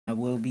I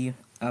will be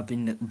up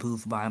in the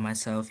booth by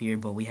myself here,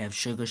 but we have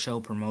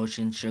Sugashow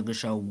promotion,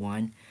 Sugashow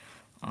 1.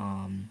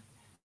 Um,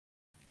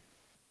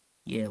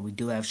 yeah, we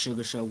do have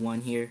Sugashow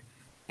 1 here.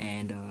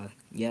 And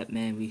yep,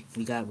 man,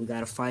 we got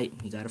a fight.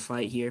 We got a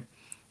fight here.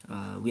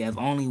 We have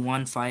only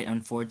one fight,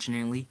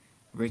 unfortunately.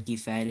 Ricky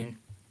Fatton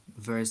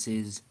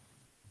versus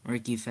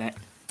Ricky Fat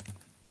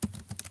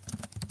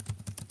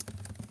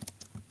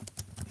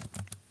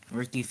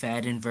Ricky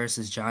Fatton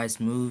versus Jai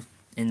Smoove,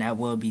 and that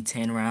will be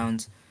 10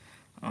 rounds.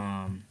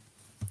 Um,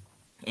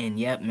 and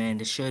yep, man,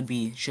 this should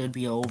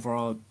be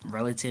overall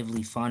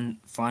relatively fun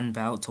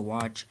bout to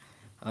watch.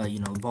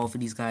 Both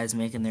of these guys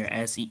making their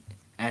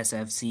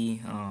SFC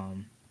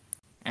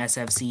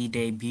SFC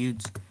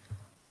debuts.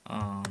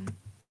 Um,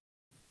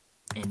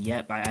 and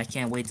yep, I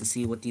can't wait to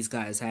see what these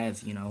guys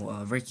have.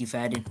 Ricky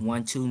Fatton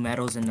won 2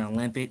 medals in the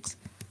Olympics.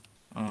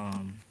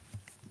 Um,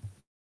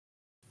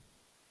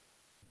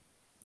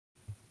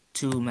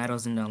 2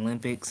 medals in the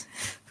Olympics.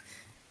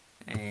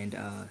 And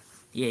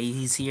yeah,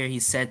 he's here.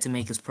 He's set to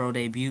make his pro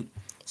debut.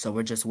 So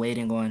we're just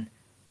waiting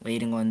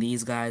on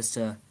these guys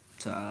to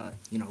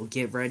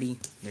get ready.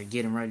 They're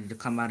getting ready to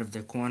come out of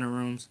their corner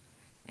rooms,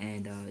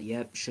 and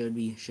yep, should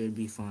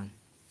be fun.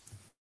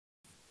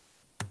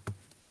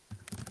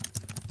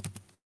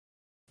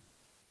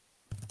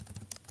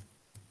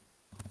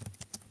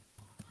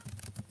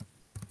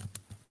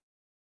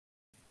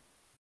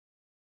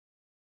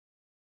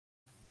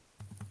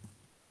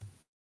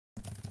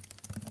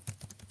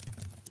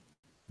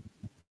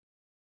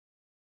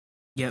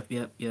 Yep,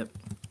 yep, yep.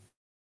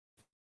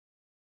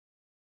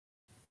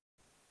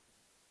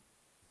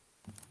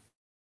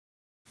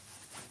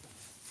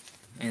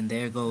 And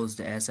there goes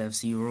the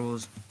SFC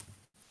rules.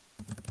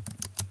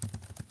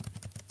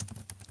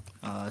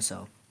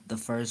 So the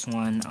first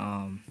one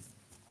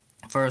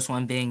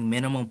being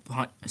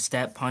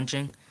step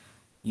punching.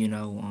 You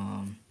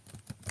know,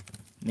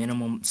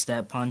 minimum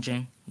step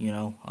punching.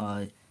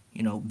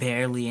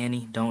 Barely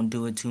any. Don't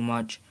do it too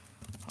much.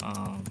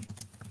 Um,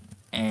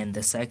 and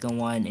the second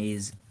one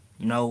is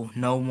no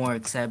more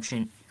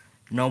exception.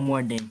 No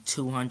more than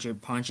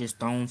 200 punches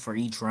thrown for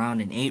each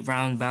round in 8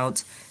 round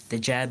bouts. The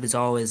jab is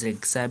always an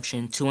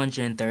exception.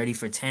 230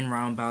 for 10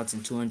 round bouts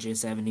and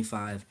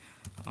 275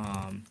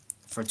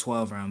 for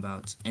 12 round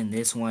bouts. And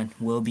this one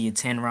will be a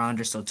 10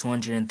 rounder, so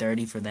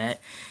 230 for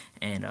that.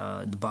 And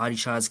the body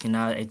shots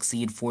cannot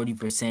exceed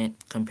 40%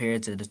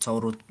 compared to the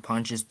total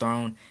punches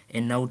thrown.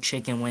 And no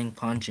chicken wing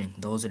punching.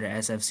 Those are the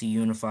SFC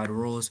unified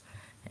rules.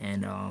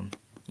 And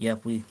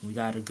yep, we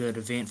got a good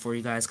event for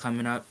you guys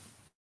coming up.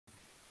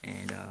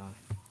 And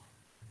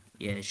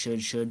yeah, it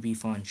should be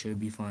fun. Should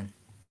be fun.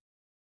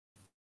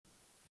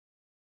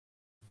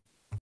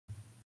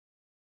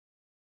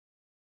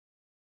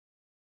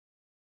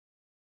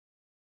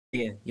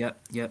 Yeah, yep,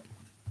 yep.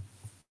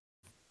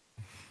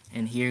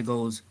 And here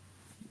goes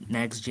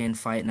next gen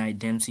fight night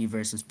Dempsey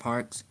versus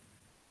Parks.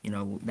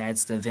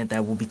 That's the event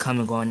that will be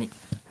coming on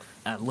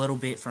a little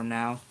bit from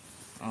now.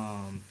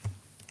 Um,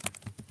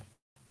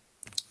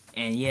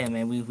 and yeah,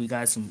 man, we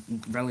got some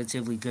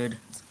relatively good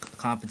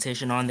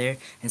competition on there.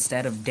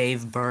 Instead of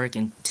Dave Burke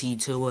and T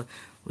Tua,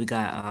 we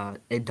got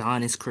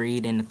Adonis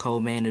Creed in the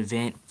co-main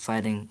event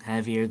fighting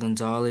Javier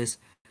Gonzalez,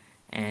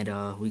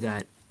 and we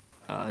got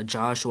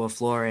Joshua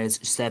Flores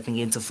stepping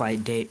in to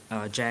fight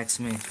Jack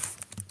Smith.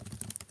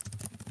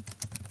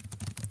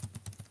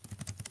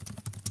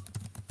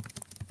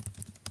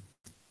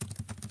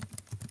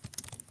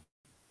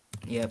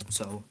 Yep.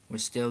 So we're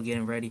still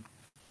getting ready.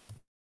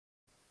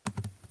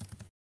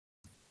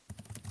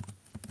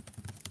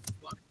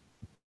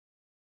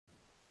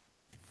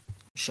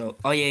 Show.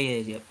 Oh yeah, yeah,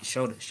 yeah.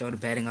 Show the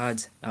betting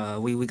odds.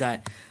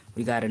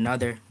 We got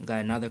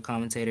another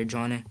commentator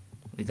joining.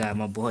 We got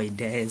my boy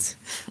Dez.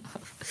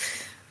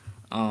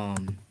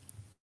 um.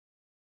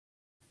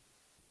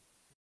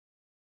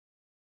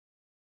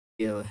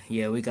 Yeah.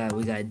 We got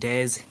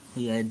Dez.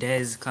 We got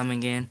Dez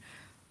coming in.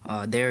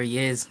 There he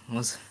is.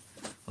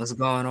 What's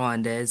going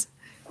on, Dez?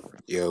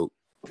 Yo,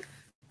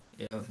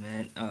 Yeah,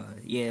 man.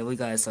 Yeah, we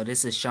got. So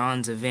this is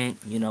Sean's event.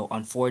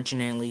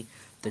 Unfortunately,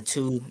 the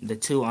two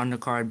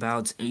undercard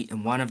bouts,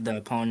 and one of the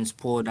opponents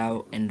pulled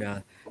out,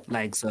 and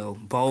so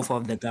both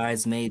of the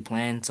guys made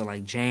plans. So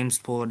like James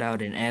pulled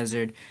out and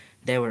Ezard,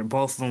 they were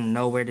both of them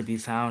nowhere to be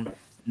found.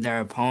 Their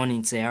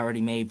opponents they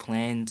already made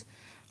plans,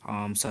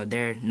 so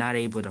they're not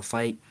able to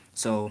fight.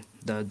 So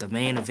the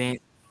main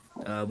event,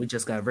 we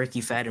just got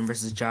Ricky Fatton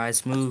versus Jai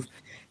Smoove,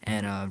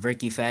 and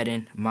Ricky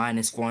Fatton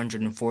minus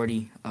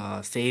 440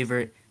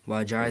 favorite,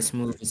 while Jai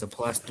Smoove is a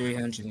plus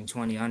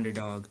 320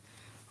 underdog.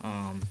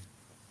 Um,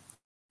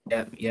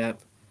 yep, yep.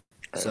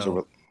 all right, so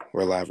So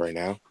we're live right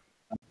now.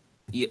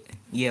 yeah,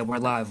 yeah, we're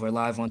live. We're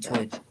live on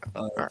Twitch.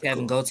 All right,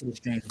 Kevin, cool. go to the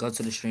stream. Go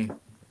to the stream.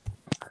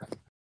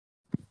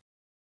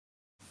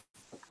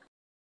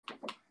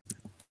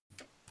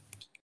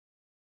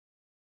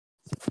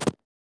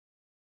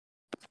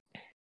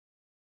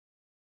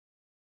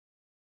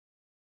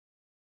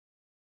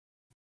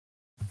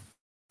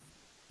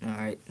 All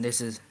right,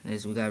 this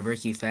we got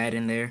Ricky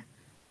Fatton there,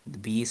 the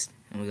Beast,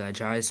 and we got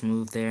Jai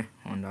Smoove there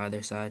on the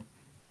other side.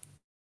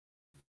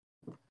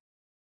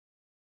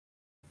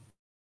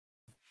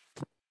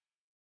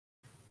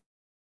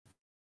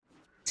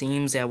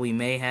 teams that we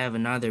may have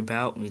another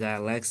bout. We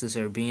got Alexis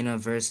Urbina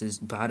versus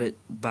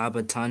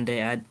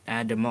Babatunde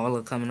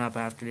Ademola coming up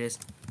after this.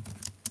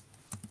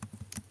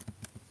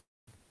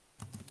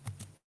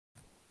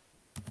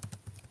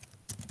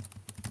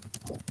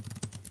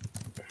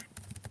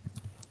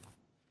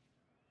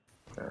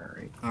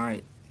 All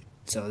right.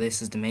 So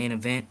this is the main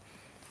event.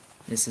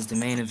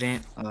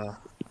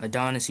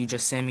 Adonis, you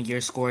just send me your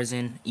scores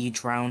in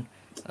each round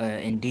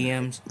in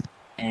DMs,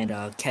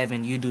 and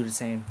Kevin, you do the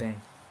same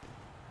thing.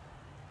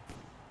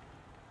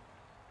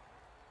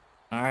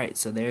 All right,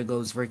 so there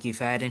goes Ricky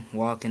Fatton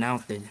walking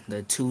out,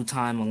 the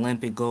two-time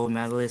Olympic gold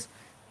medalist,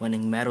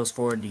 winning medals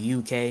for the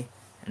UK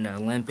in the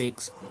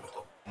Olympics.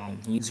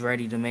 He's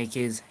ready to make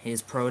his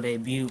pro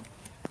debut,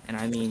 and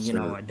I mean, you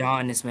know,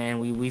 Adonis, man,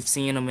 we've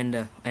seen him in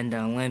the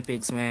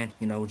Olympics, man.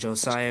 You know,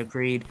 Josiah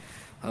Creed,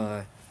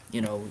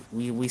 you know,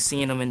 we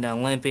seen him in the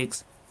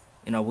Olympics.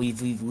 You know, we've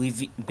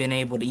been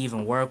able to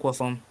even work with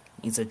him.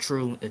 He's a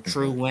true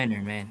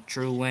winner, man,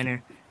 true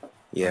winner.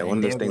 Yeah, one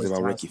And of those there things goes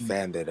about Josh. Ricky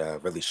Fan that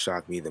really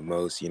shocked me the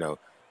most,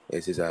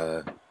 is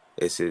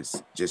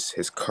his just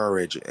his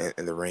courage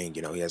in the ring.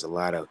 You know,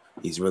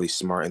 he's really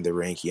smart in the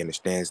ring. He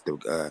understands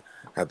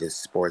how this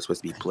sport's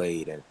supposed to be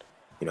played, and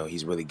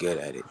he's really good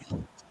at it.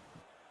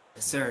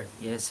 Yes, sir.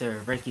 Yes,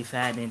 sir. Ricky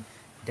Fatton,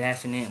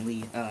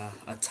 definitely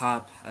a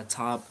top,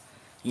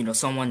 you know,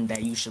 someone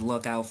that you should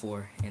look out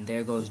for. And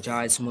there goes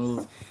Jai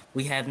Smoove.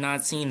 We have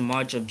not seen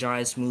much of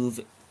Jai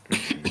Smoove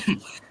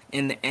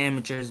in the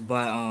amateurs,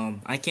 but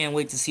I can't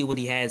wait to see what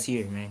he has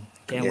here, man.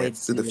 Can't Yeah, wait to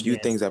through see the what he few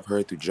has. things I've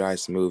heard through Jai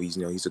Smoove,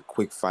 he's a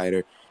quick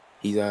fighter.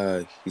 He's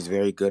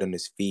very good on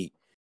his feet.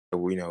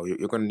 So, you're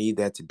going to need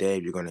that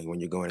today. When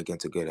you're going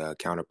against a good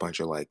counter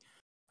puncher like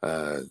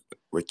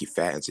Ricky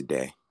Fatton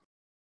today.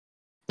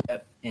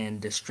 Yep.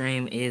 And the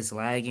stream is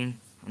lagging.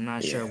 I'm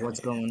not sure Yeah, what's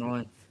going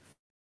on.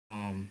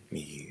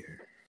 me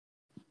here.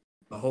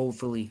 But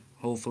hopefully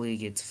it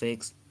gets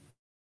fixed.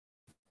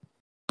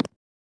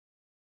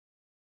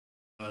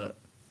 All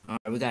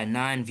right, we got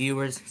 9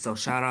 viewers, so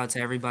shout out to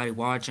everybody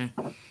watching.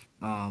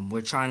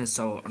 We're trying to.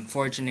 So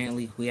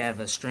unfortunately, we have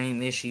a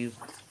stream issue.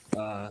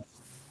 All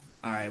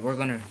right, we're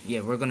gonna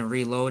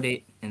reload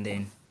it and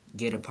then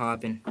get it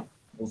popping.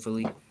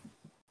 Hopefully.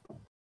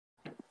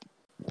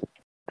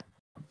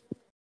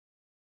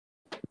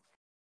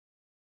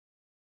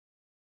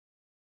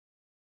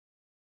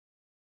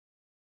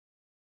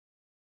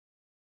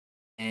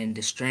 And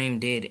the stream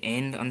did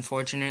end.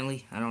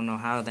 Unfortunately, I don't know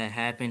how that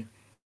happened.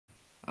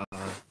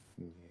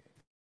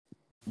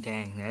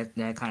 Dang,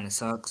 that kind of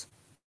sucks.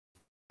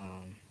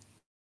 Um,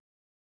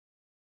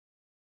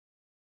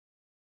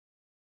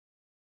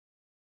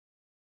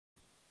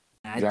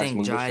 I Jai think Smoove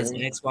was Jai's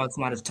saying? Xbox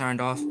might have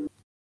turned off.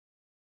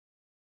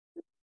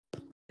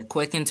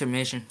 Quick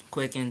intermission.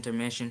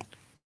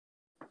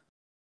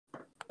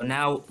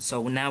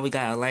 So now we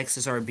got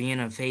Alexis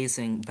Urbina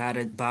facing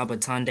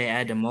Babatunde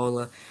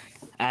Ademola.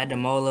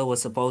 Ademola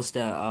was supposed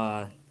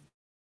to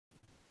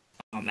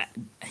um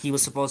he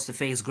was supposed to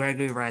face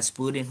Gregory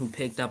Rasputin, who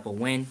picked up a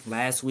win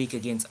last week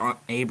against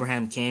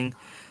Abraham King.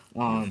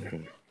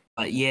 Um,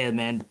 but yeah,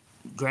 man,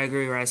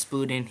 Gregory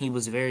Rasputin, he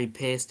was very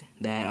pissed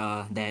that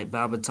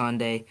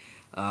Babatunde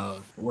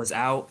was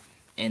out.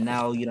 And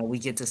now, you know, we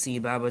get to see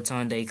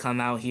Babatunde come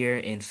out here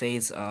and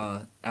face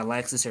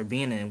Alexis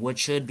Urbina in what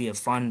should be a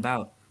fun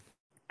bout.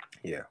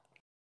 Yeah.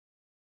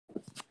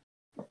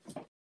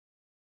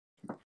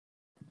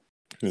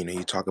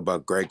 You talk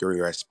about Gregory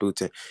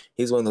Rasputin.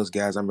 He's one of those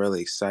guys I'm really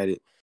excited.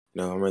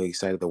 I'm really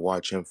excited to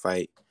watch him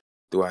fight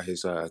throughout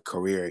his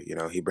career.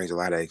 He brings a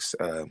lot of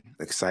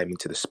excitement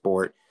to the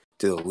sport,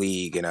 to the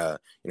league, and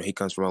he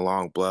comes from a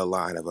long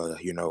bloodline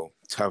of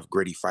tough,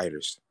 gritty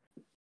fighters.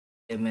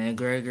 Yeah, man,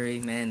 Gregory,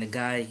 man, the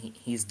guy,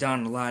 he's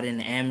done a lot in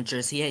the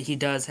amateurs. He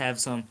does have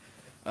some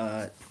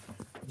uh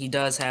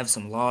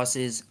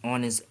losses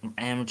on his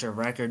amateur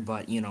record,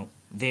 but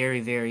very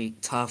very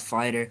tough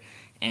fighter,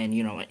 and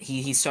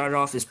he started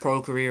off his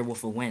pro career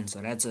with a win,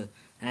 so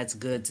that's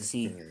good to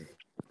see.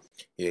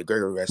 Yeah,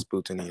 Gregory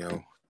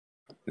Rasputin.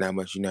 Not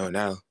much now.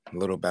 A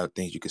little about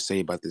things you could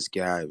say about this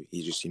guy.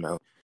 He's just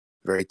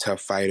very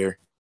tough fighter.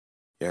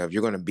 If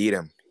you're gonna beat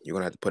him, you're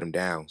gonna have to put him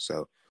down.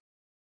 So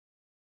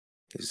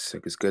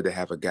it's good to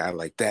have a guy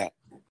like that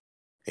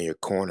in your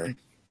corner.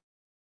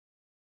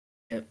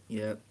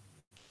 Yep.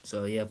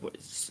 So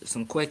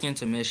some quick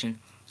intermission.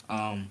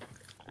 While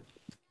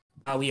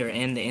we are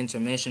in the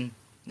intermission,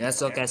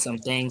 let's look at some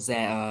things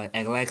that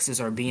Alexis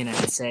Urbina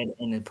had said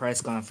in the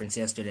press conference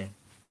yesterday.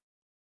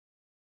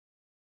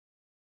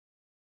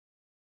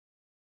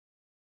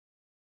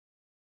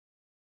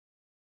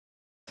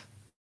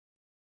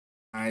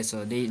 All right,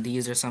 so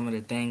these are some of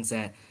the things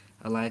that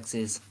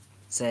Alexis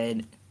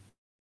said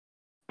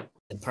at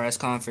the press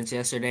conference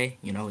yesterday.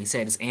 He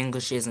said his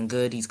English isn't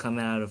good. He's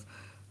coming out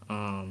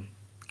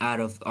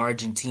of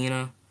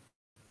Argentina.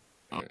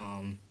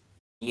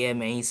 Yeah,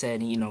 man. He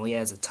said he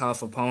has a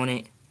tough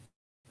opponent.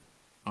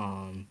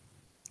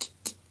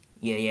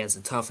 yeah, he has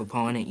a tough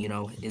opponent. He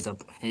has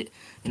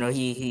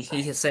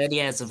said he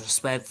has a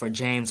respect for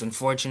James.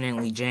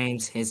 Unfortunately,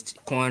 James, his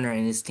corner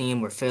and his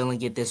team were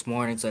feeling it this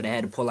morning, so they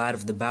had to pull out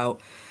of the bout.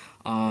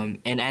 And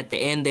at the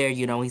end there,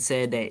 he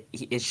said that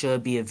it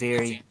should be a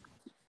very,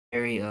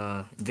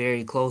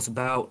 very close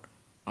bout.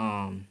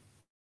 Um,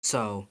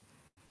 so,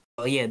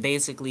 well, yeah,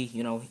 basically,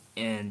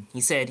 and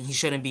he said he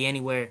shouldn't be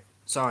anywhere.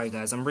 Sorry,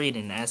 guys, I'm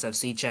reading the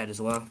SFC chat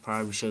as well.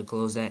 Probably should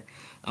close that.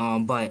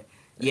 But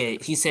yeah,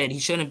 he said he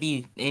shouldn't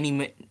be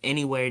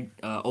anywhere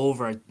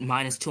over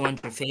minus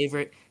 200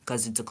 favorite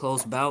because it's a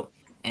close bout.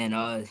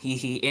 And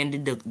he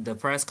ended the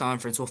press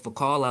conference with a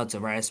call out to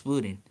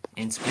Rasputin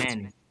in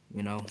Spanish.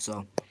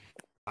 So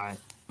uh,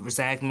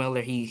 Zach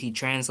Miller he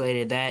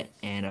translated that,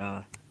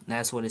 and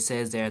that's what it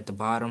says there at the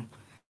bottom.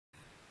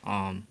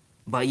 Um,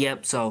 but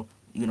yep, so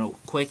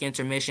quick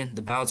intermission.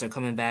 The bouts are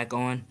coming back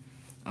on.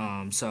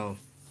 So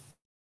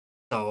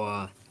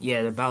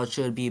yeah, the bout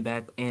should be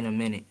back in a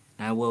minute.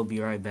 I will be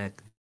right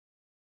back.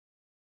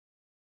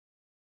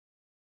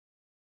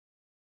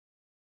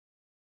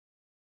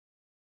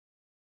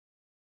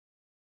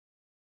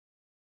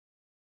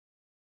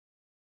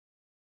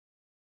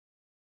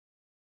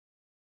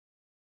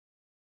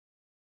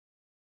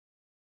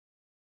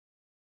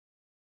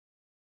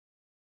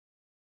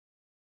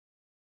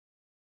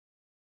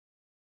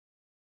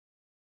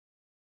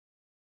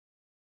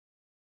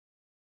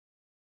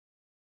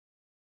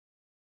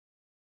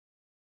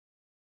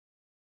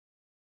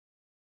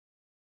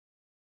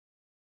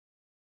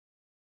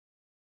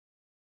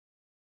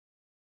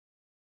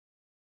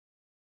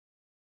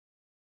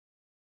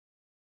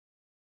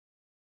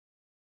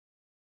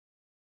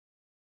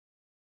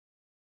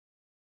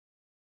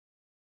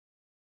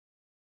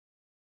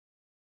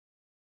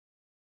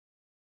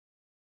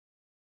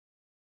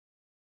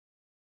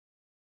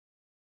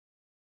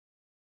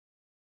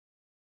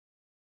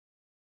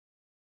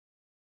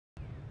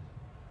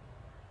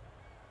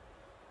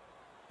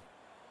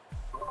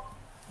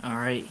 All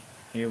right,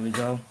 here we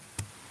go.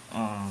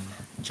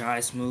 Jai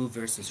Smoove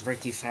versus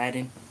Ricky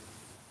Fatton.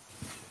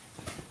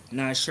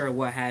 Not sure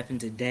what happened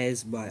to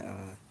Dez,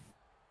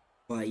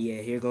 but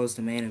yeah, here goes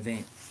the main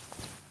event.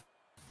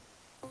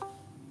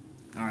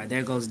 All right,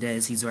 there goes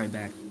Dez. He's right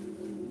back.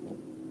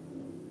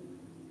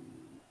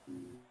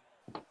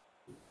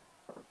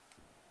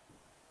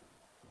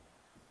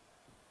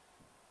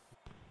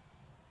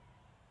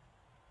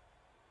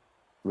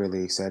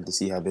 Really excited to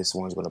see how this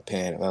one's going to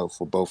pan out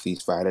for both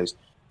these fighters.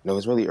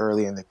 It's really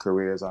early in their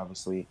careers,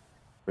 obviously.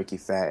 Ricky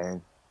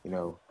Fatton, you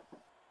know,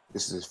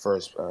 this is his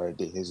first,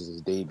 this is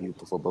his debut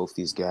for both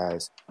these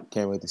guys.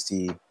 Can't wait to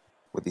see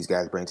what these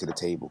guys bring to the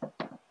table.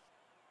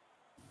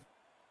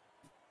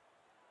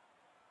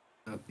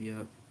 Yep,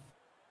 yep.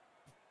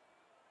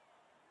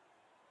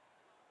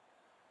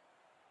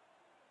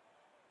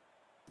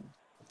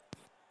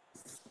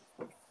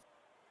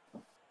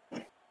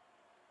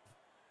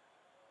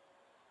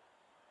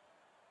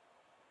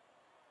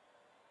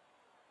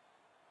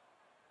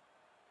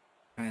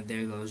 All right,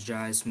 there goes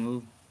Jai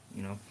Smoove.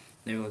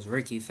 There goes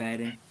Ricky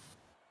Fatton.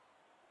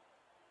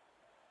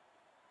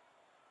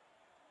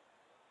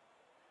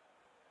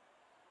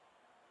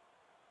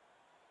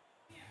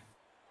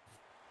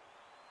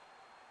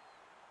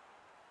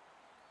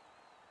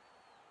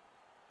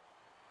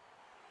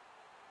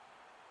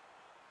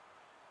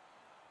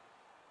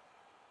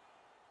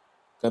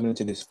 Coming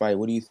into this fight,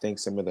 what do you think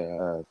some of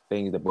the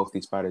things that both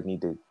these fighters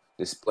need to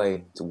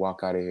display to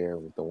walk out of here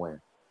with the win?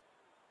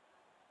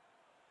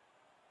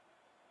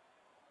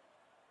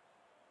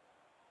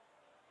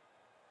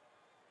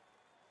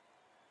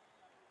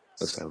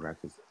 Looks like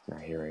Rocky's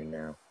not here right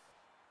now.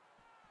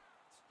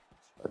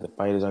 But the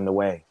fight is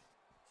underway.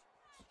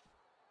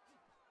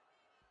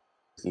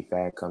 Ricky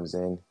Fat comes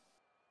in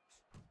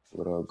a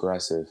little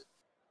aggressive,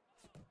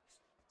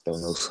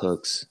 throwing those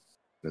hooks,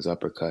 those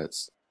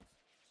uppercuts.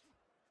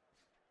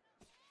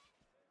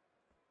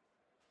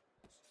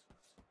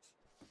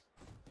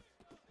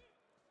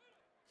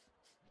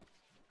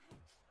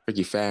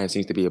 Ricky Fat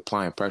seems to be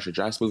applying pressure.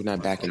 Jai Smoove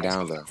not backing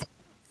down though.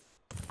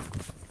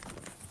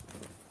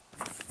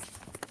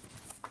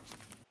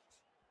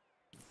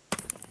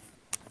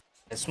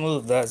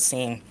 Smoove does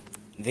seem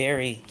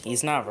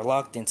he's not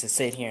reluctant to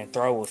sit here and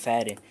throw with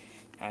Fatton.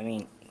 I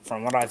mean,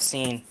 from what I've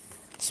seen,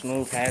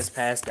 Smoove has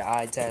passed the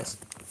eye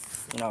test.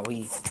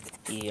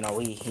 He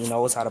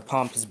knows how to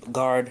pump his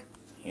guard.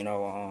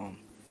 And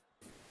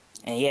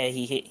yeah,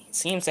 he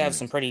seems to have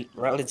some pretty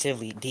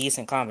relatively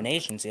decent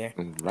combinations here.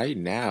 Right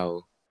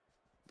now,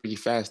 Ricky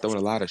Fat's throwing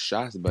a lot of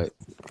shots, but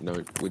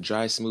with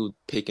Jai Smoove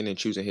picking and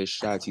choosing his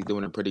shots, he's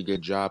doing a pretty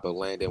good job of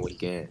landing what he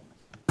can.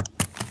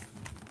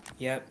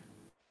 Yep.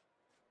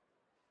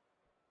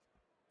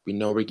 We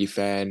know Ricky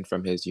Fat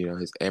from his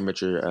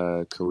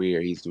amateur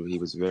career. He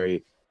was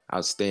very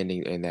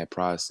outstanding in that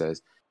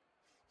process.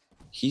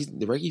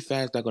 Ricky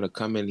Fat's not going to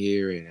come in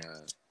here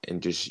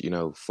and just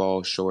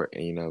fall short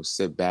and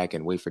sit back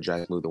and wait for Jai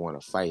Smoove to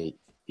want to fight.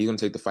 He's going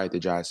to take the fight to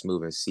Jai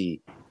Smoove and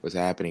see what's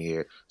happening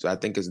here. So I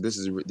think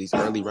these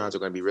early rounds are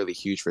going to be really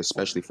huge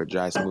especially for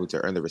Jai Smoove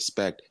to earn the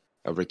respect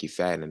of Ricky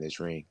Fat in this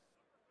ring.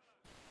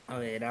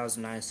 Oh yeah, that was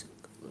nice.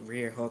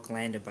 Rear hook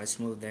landed by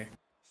Smoove there.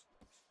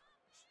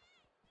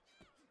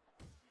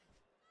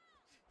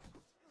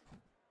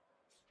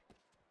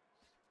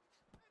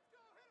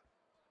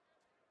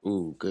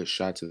 Ooh, good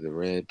shot to the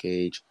rib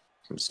cage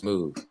from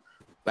Smoove.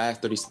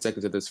 Last 30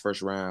 seconds of this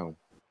first round.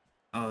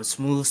 Oh,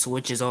 Smoove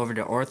switches over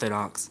to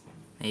Orthodox.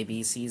 Maybe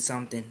he sees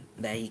something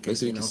that he Looks can,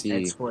 like we can see,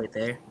 exploit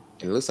there.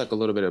 and it looks like a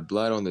little bit of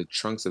blood on the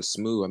trunks of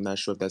Smoove. I'm not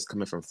sure if that's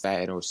coming from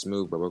Fatton or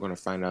Smoove, but we're going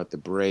to find out the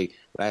break.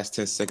 Last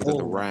 10 seconds of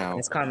the Oh, round.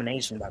 nice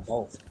combination by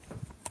both.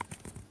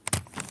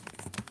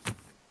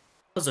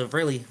 That was a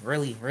really,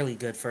 really, really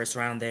good first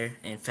round there.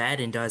 And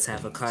Fatton does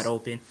have a cut Nice.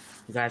 open.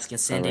 You guys can Cut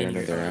send right in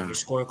under their your eye.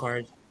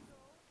 scorecard,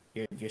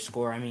 your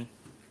score. I mean,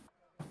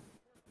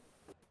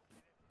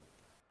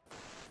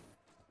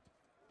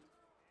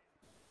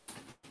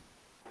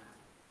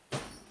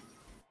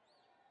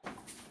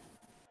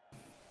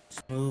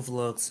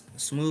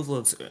 Smoove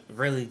looks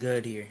really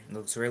good here.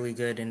 Looks really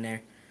good in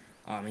there.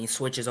 He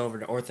switches over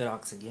to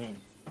Orthodox again.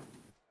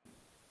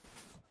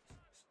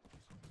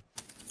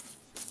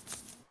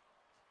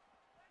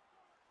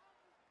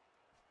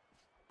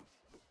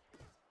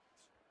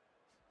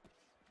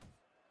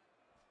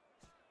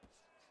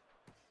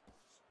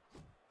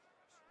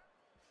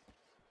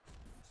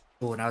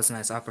 Oh, that was a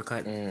nice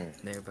uppercut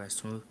there by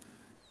Smoove.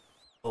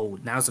 Oh,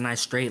 that was a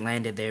nice straight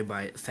landed there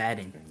by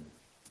Fatton.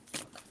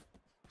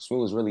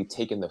 Smoove was really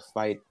taking the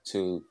fight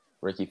to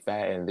Ricky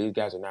Fatton. These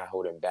guys are not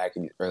holding back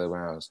in these early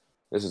rounds.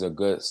 This is a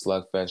good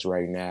slugfest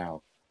right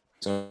now.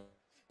 So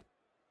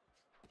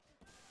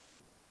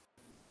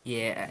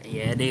Yeah,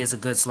 it is a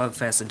good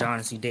slugfest.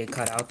 Adonis, you did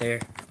cut out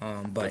there.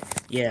 But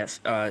yeah,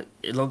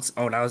 it looks.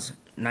 Oh, that was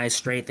nice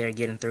straight there,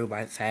 getting through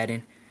by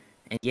Fatton.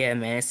 And yeah,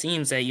 man, it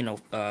seems that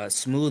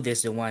Smoove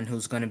is the one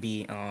who's gonna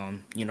be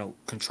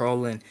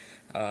controlling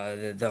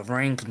the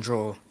ring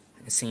control.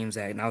 It seems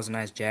that was a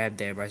nice jab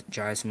there by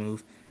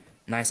Smoove.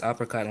 Nice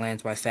uppercut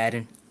lands by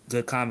Fatton.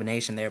 Good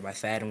combination there by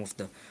Fatton with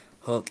the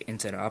hook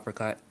into the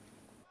uppercut.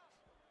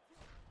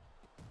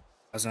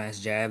 That was a nice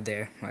jab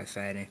there by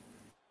Fatton.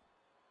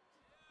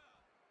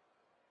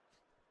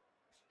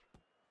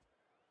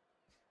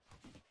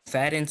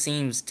 Fatton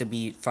seems to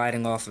be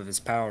fighting off of his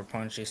power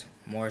punches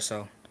more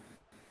so,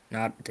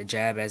 not the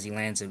jab as he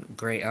lands a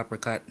great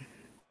uppercut.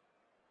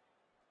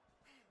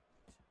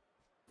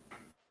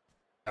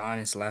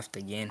 Adonis left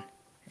again,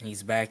 and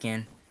he's back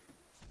in.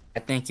 I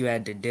think you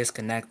had the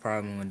disconnect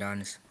problem with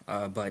Adonis.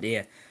 But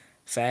yeah,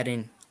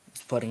 Fatton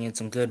putting in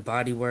some good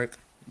body work.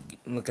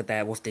 Look at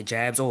that with the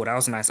jabs. Oh, that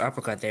was a nice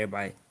uppercut there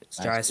by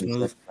last Jai 30 Smoove.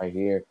 seconds right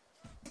here.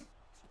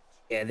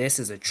 Yeah, this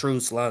is a true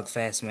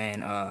slugfest,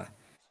 man.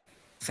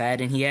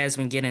 Fatton, he has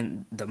been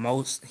getting the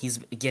most. He's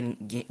getting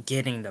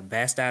the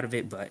best out of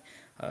it, but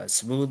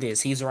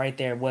Smoove he's right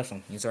there with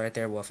him. He's right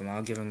there with him.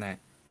 I'll give him that.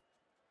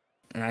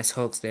 Nice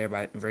hooks there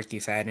by Ricky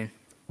Fatton.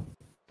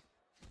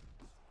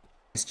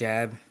 Nice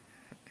jab.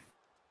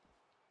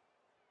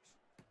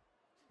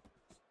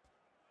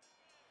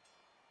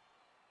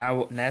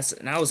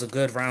 That was a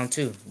good round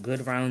too.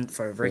 Good round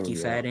for Oh, Ricky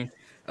yeah. Fatton.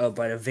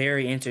 But a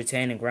very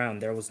entertaining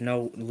round. There was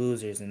no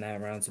losers in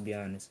that round, to be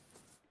honest.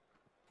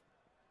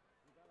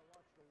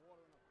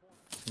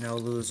 No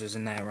losers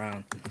in that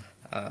round.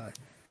 Uh,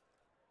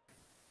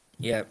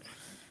 yep.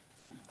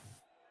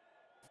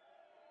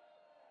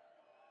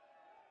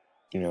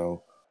 You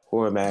know,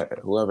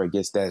 whoever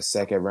gets that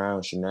second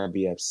round should not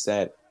be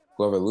upset.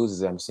 Whoever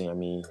loses, I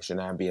mean, should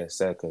not be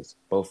upset because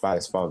both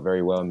fighters fought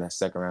very well in that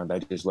second round.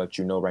 That just let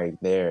you know right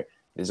there.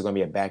 This is going to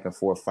be a back and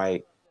forth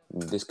fight.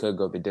 This could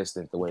go the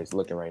distance the way it's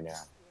looking right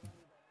now.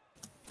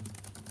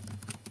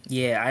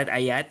 Yeah,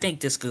 I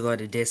think this could go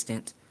the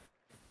distance.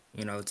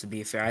 To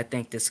be fair, I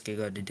think this could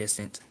go the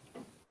distance.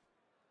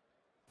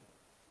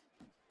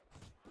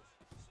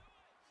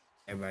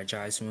 Everybody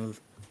try Smoove.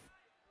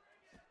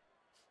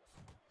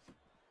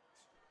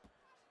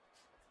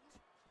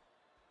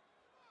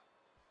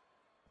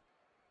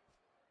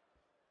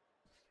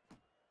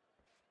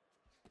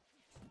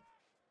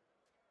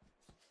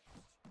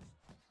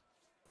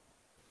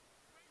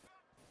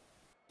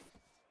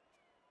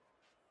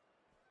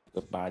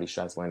 Good body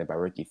shots landed by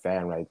Ricky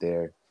Fatton right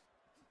there.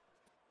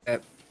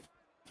 Yep.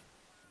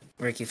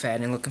 Ricky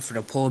Fatton looking for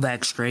the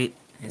pullback straight,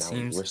 it Now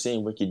seems. we're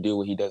seeing Ricky do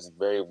what he does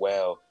very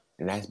well,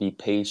 and that's be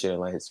patient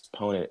and let his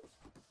opponent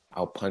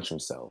outpunch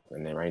himself.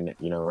 And then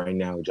right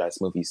now, Josh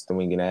Smith, he's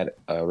swinging at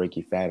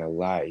Ricky Fatton a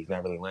lot. He's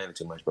not really landing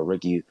too much, but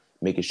Ricky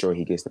making sure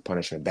he gets the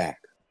punishment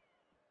back.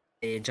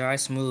 Yeah,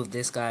 Josh Smoove,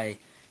 this guy,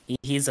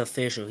 he's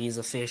official. He's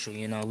official.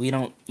 We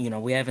don't,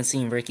 we haven't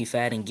seen Ricky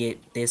Fatton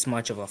get this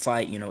much of a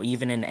fight.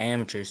 Even in the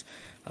amateurs.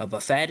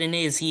 But Fatton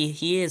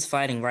he is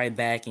fighting right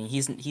back, and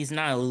he's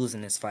not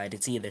losing this fight.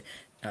 It's either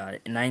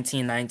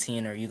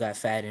 19-19 or you got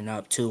Fatton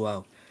up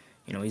 2-0.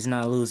 He's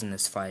not losing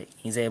this fight.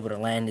 He's able to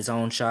land his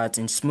own shots.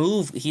 And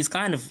Smoove, he's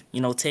kind of,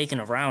 taking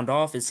a round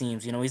off, it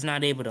seems. He's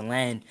not able to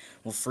land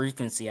with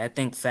frequency. I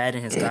think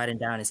Fatton has gotten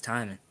down his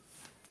timing.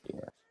 Yeah.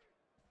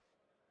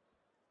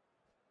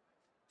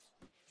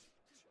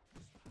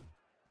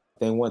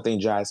 Then one thing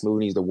Josh Smith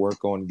needs to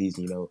work on these,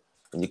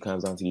 when it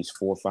comes down to these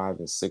 4, 5,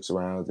 and 6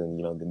 rounds, and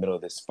in the middle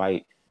of this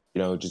fight,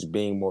 just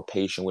being more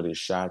patient with his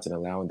shots and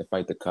allowing the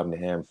fight to come to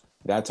him.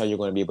 That's how you're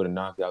going to be able to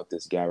knock out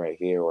this guy right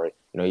here, or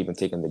even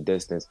take him the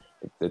distance.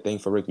 The thing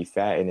for Ricky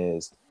Fatton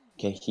is,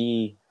 can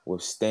he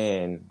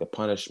withstand the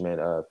punishment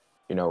of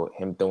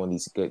him throwing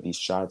these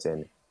shots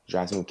and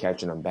Johnson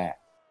catching them back?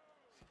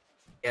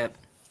 Yep,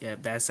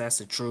 yep. That's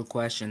a true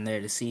question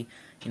there to see,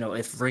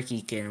 if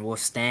Ricky can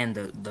withstand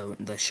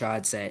the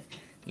shots that,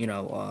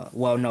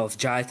 well, no, if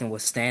Jai can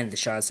withstand the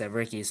shots that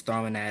Ricky is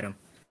throwing at him.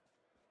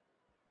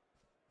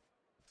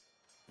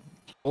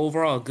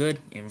 Overall, good.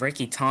 And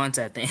Ricky taunts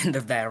at the end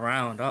of that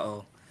round.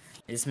 Uh-oh.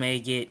 This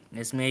may get,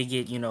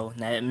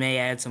 that may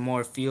add some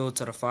more fuel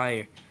to the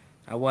fire.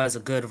 That was a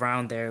good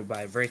round there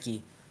by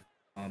Ricky.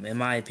 In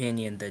my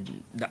opinion,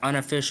 the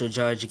unofficial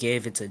judge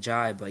gave it to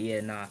Jai, but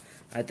yeah, nah,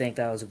 I think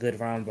that was a good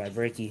round by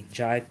Ricky.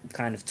 Jai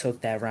kind of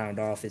took that round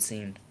off, it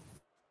seemed.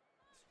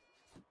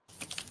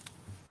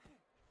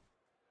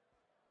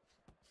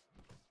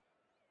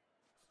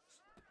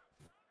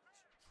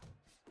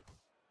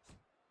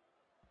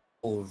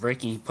 Oh,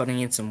 Ricky putting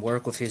in some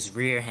work with his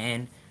rear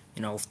hand,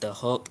 with the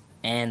hook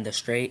and the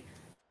straight.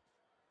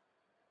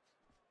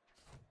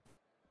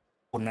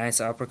 Oh, nice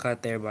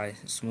uppercut there by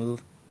Smoove.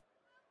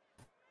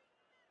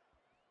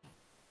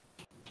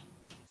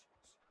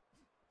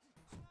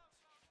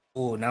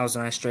 Oh, that was a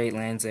nice straight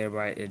lands there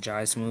by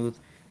Jai Smoove.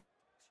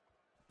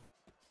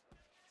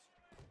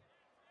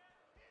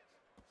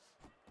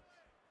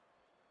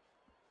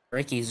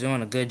 Ricky's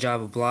doing a good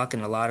job of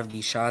blocking a lot of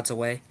these shots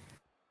away.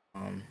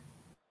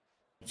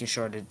 Making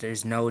sure that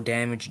there's no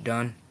damage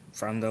done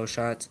from those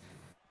shots.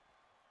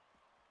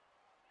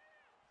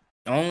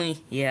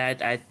 Only,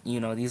 yeah,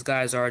 these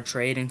guys are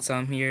trading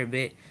some here a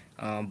bit.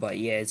 But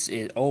yeah,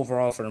 it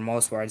overall for the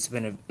most part, it's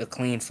been a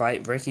clean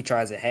fight. Ricky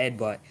tries a head,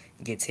 but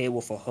gets hit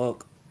with a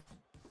hook.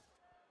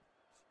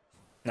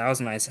 That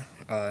was a nice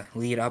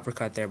lead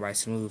uppercut there by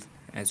Smoove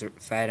as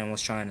Fatton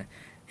was trying to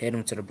hit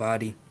him to the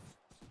body.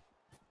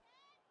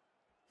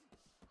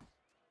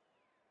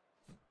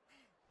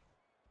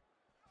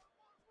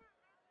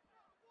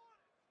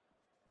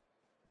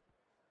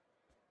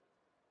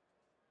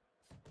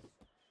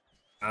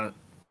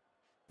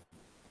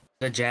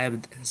 Good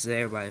jab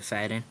there by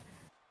Fatton.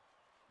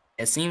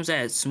 It seems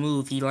that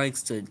Smoove, he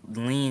likes to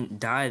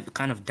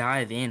kind of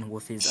dive in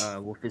with his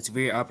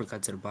rear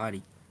uppercut to the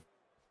body.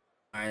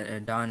 All right,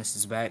 Adonis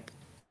is back.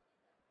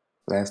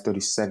 Last 30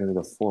 seconds of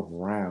the fourth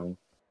round.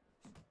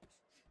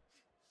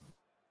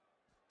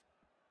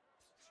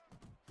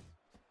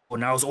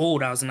 That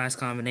was a nice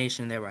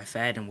combination there by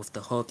Fatton with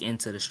the hook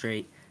into the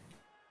straight.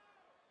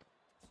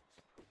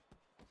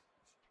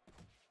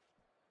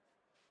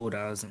 Oh,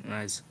 that was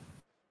nice.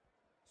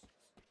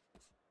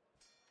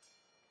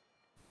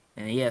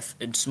 And yeah,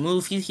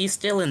 Smoove, he's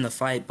still in the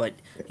fight, but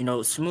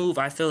Smoove,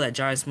 I feel that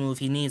Jai Smoove,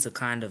 he needs a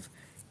kind of,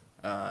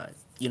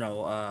 he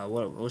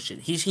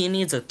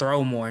needs to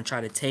throw more and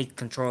try to take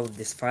control of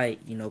this fight,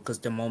 because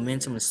the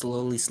momentum is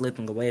slowly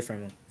slipping away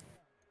from him.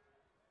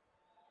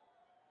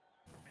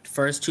 The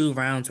first 2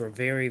 rounds were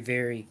very,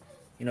 very,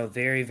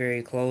 very,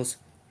 very close,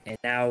 and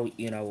now,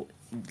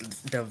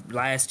 the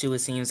last 2, it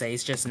seems that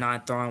he's just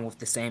not throwing with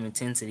the same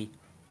intensity.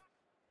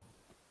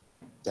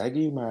 Did I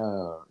give you my?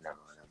 No.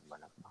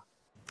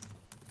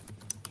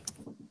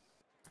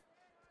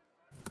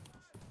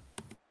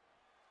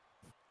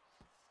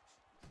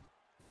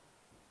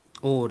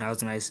 Oh, that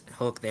was a nice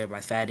hook there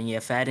by Fatton. Yeah,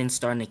 Fatton's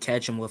starting to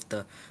catch him with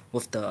the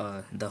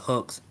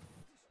hooks.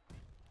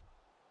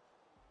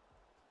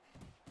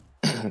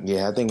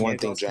 Yeah, I think There one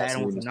thing goes Josh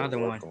Fatton Smoove with needs to another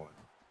work one. on.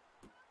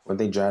 One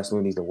thing Josh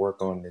Smoove needs to work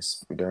on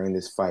during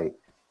this fight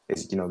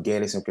is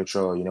gaining some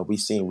control. We've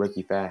seen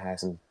Ricky Fatton have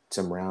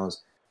some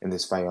rounds in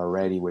this fight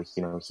already where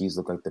he's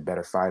looked like the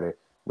better fighter.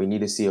 We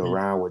need to see a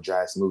round where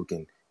Josh Smoove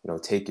can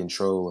take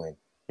control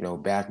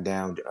and back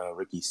down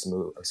Ricky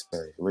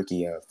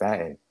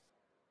Fatton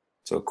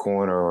to a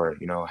corner,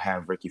 or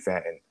have Ricky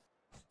Fatton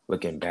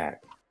looking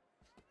back.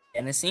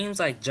 And it seems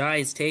like Jai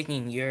is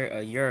taking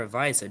your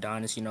advice,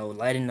 Adonis.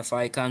 Letting the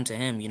fight come to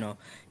him.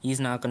 He's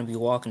not going to be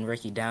walking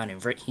Ricky down,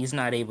 and he's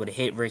not able to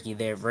hit Ricky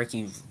there.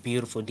 Ricky's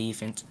beautiful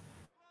defense,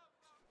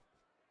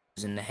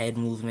 in the head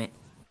movement,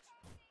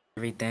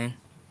 everything.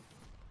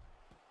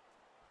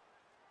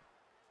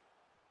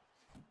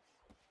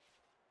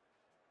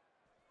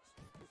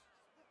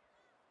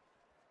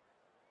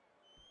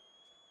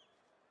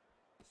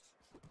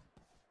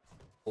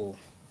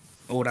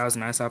 Oh, that was a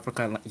nice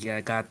uppercut.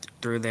 Yeah, got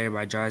through there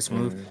by Jai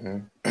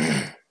Smoove.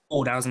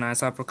 Oh, that was a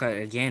nice uppercut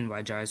again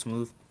by Jai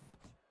Smoove.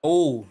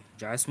 Oh,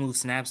 Jai Smoove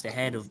snaps the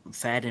head of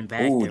Fatton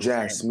back Ooh, there with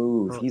Josh that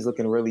Smoove. hook. He's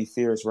looking really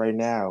fierce right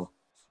now.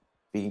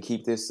 If he can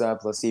keep this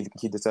up, let's see if he can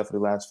keep this up for the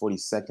last 40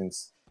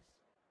 seconds.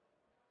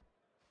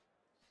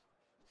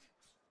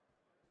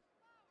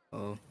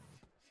 Oh,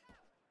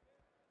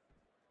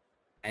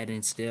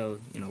 Fatton still,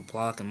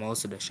 blocking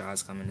most of the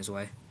shots coming his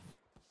way.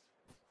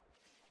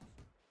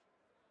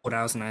 Oh,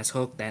 that was a nice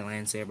hook that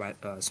lands there by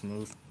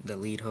Smoove, the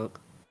lead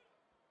hook.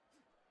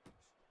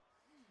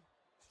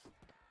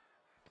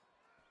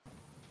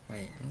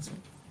 Wait, is it?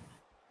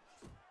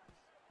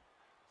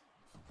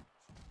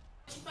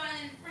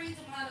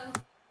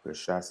 Good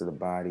shots to the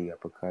body,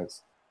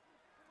 uppercuts,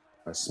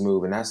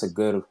 Smoove, and that's a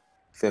good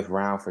 5th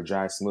round for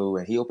Jai Smoove.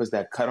 And he opens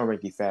that cut on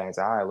Ricky Fatton's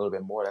eye a little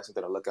bit more. That's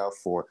something to look out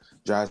for.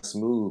 Jai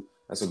Smoove,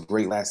 that's a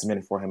great last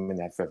minute for him in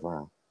that 5th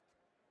round.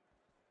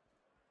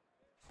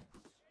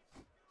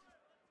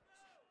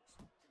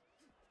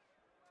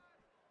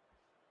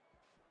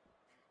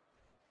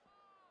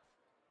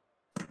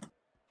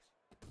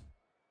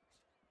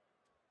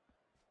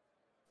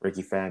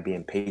 Ricky Fatton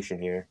being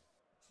patient here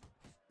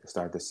to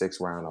start the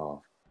 6th round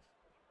off.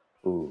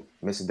 Ooh,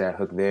 misses that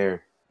hook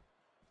there.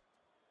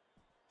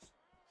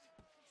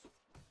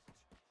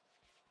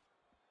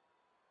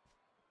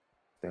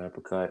 The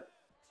uppercut.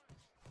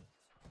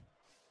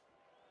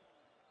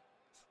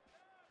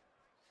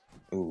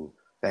 Ooh,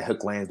 that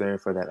hook lands there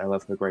for that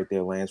left hook right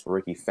there lands for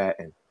Ricky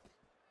Fatton.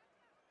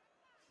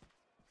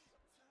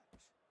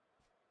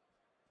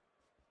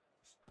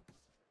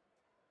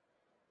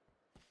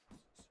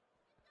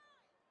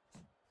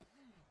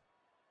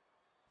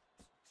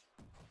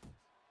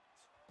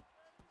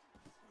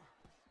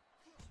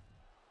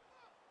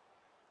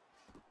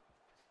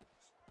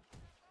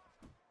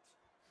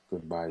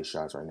 Good body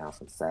shots right now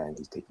from Fatton.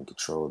 He's taking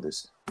control of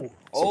this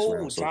 6th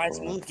round so Jai far.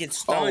 Smoove gets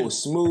stunned. Oh,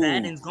 Smoove.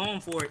 Fatton's going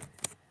for it.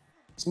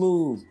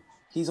 Smoove.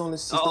 He's on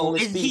his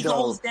feet, he though.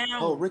 goes down.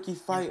 Oh, Ricky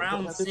fight.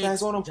 Round 6,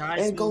 Fatton's on him Jai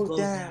and Smoove goes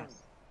down.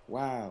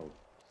 Wow.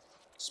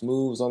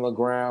 Smoove's on the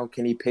ground.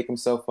 Can he pick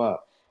himself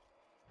up?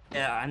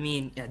 Yeah, I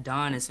mean,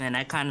 Adonis, man,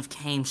 that kind of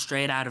came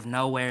straight out of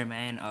nowhere,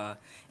 man.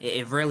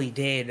 It really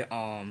did.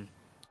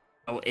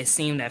 It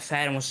seemed that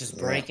Fatton was just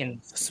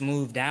breaking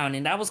Smoove down,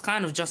 and that was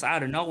kind of just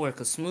out of nowhere.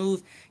 Cause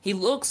Smoove, he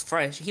looks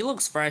fresh. He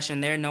looks fresh,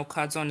 and there are no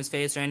cuts on his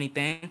face or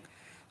anything.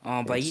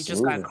 But he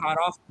just got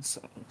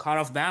caught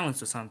off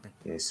balance or something.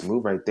 Yeah,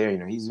 Smoove right there. You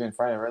know, he's been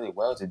fighting really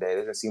well today. It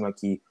doesn't seem like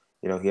he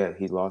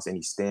lost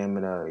any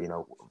stamina.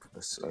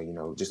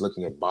 Just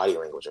looking at body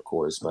language, of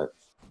course, but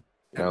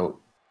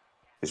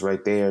it's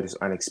right there, this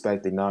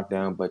unexpected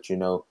knockdown. But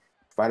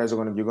fighters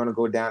you're gonna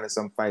go down in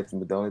some fights,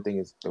 but the only thing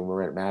is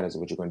where it matters is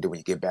what you're gonna do when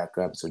you get back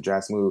up. So Jai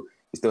Smoove,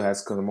 he still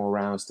has a couple more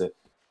rounds to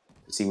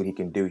see what he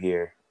can do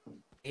here.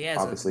 He has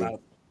obviously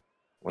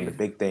one of the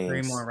big things.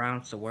 3 more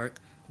rounds to work.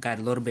 Got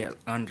a little bit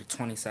under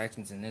 20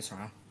 seconds in this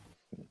round.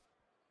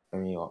 I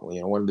mean,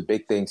 one of the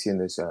big things here in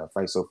this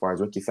fight so far is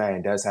Ricky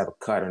Fatton does have a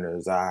cut under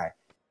his eye.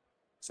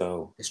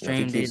 So the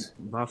stream did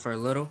buffer a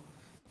little,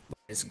 but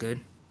it's good.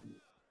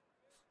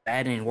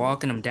 Fatton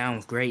walking him down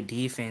with great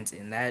defense,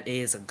 and that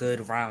is a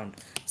good round,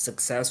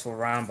 successful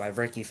round by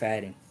Ricky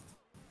Fatton.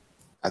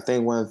 I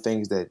think one of the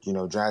things that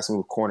Jai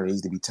Smoove corner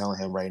needs to be telling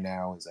him right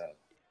now is that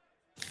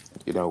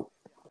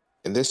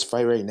in this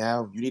fight right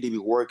now, you need to be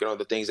working on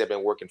the things that have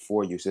been working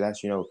for you. So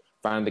that's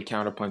find the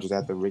counter punches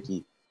after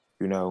Ricky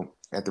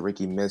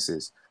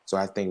misses. So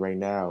I think right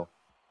now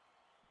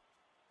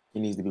he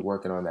needs to be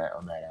working on that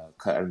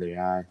cut under the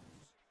eye.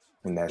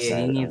 On that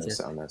side,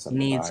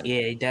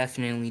 he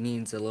definitely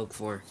needs to look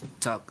for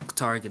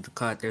target the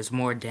cut. There's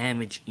more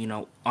damage,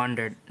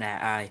 under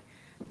that eye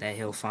that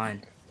he'll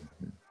find.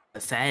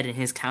 But Fatton,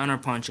 his counter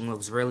punching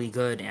looks really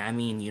good. And I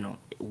mean,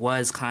 it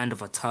was kind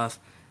of a tough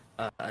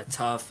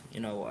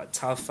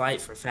fight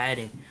for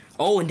Fatton.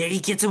 Oh, and there he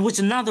gets it with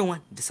another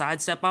one. The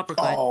sidestep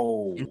uppercut.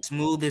 Oh. And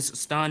Smoove is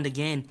stunned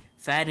again.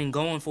 Fatton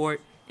going for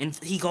it. And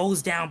he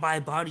goes down by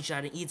a body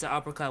shot and eats an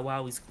uppercut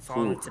while he's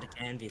falling to the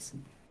canvas. That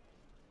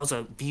was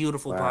a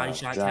beautiful body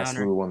shot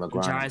counter.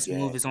 Jai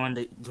Smoove is on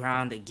the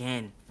ground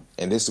again.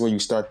 And this is where you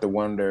start to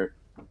wonder,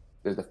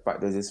 does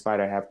this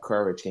fighter have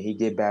courage? Can he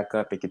get back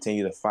up and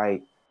continue to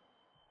fight?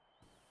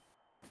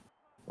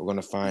 We're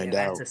gonna find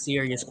out. That's a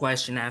serious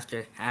question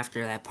after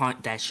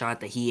that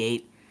shot that he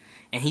ate.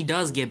 And he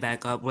does get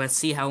back up. Let's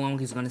see how long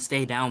he's going to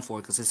stay down for,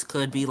 because this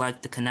could be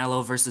like the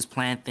Canelo versus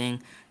Plant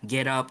thing.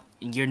 Get up,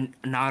 you're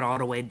not all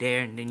the way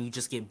there, and then you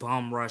just get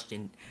bum rushed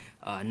and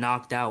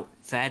knocked out.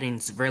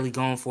 Fatton's really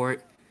going for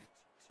it.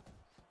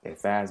 Yeah,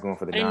 Fatton's going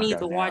for the knockout. I need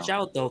to watch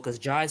out, though, because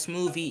Jai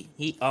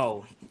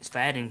Smoove,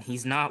 Fatton,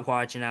 he's not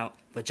watching out.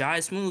 But Jai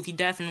Smoove, he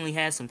definitely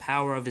has some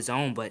power of his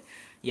own. But,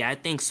 yeah, I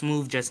think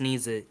Smoove just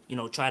needs to,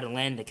 try to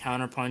land the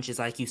counter punches,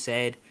 like you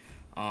said.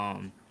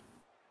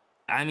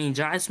 I mean,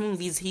 Jai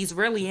Smoove, he's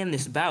really in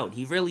this bout.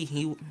 He's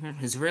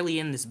really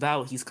in this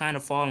bout. He's kind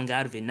of falling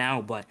out of it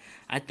now, but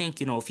I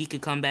think, if he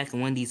could come back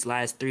and win these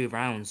last 3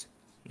 rounds,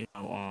 he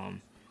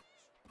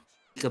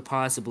could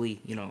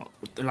possibly,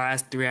 the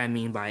last 3, I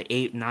mean, by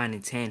 8, 9,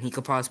 and 10, he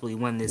could possibly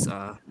win this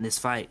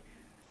fight.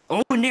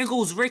 Oh, and there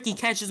goes Ricky,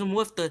 catches him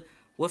with the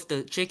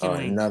chicken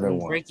wing. Another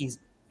one.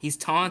 He's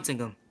taunting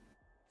him.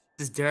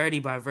 This is dirty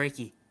by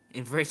Ricky.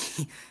 And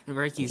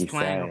Ricky's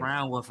playing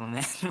around with him,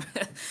 man.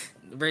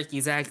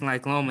 Ricky's acting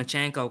like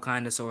Lomachenko,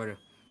 kind of, sort of.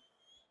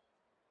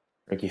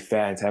 Ricky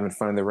Fatton's having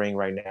fun in the ring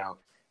right now.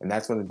 And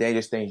that's one of the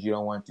dangerous things you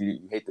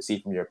hate to see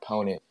from your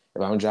opponent.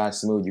 If I'm Jai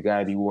Smoove, you got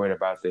to be worried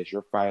about this.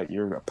 Your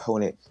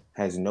opponent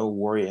has no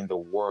worry in the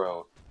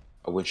world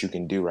of what you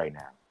can do right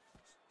now.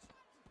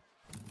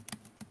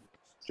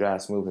 Jai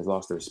Smoove has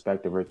lost the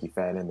respect of Ricky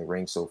Fatton in the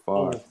ring so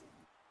far.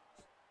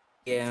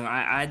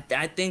 Yeah,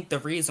 I think the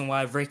reason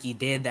why Ricky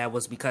did that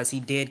was because he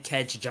did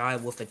catch Jai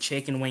with a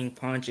chicken wing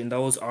punch, and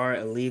those are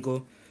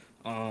illegal.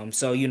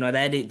 So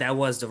that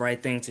was the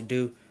right thing to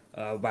do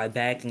by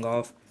backing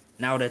off.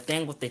 Now the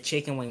thing with the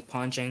chicken wing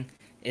punching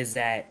is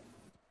that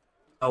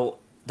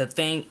the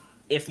thing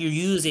if you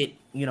use it,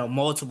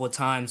 multiple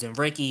times, and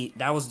Ricky,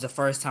 that was the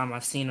first time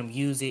I've seen him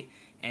use it,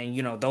 and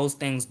those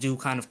things do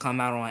kind of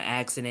come out on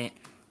accident.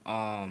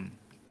 Um,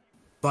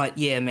 but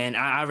yeah, man,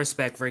 I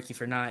respect Ricky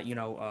for not,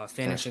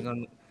 finishing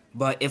Definitely. him.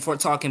 But if we're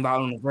talking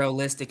about on a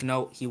realistic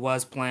note, he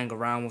was playing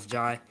around with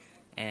Jai,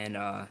 and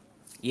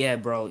yeah,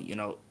 bro,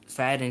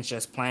 Fatton's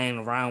just playing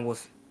around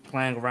with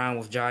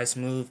Jai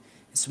Smoove.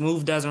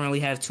 Smoove doesn't really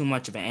have too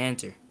much of an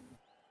answer.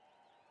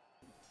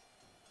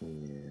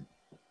 Yeah.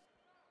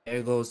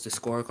 There goes the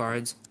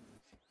scorecards,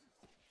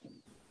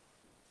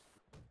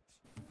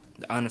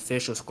 the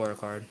unofficial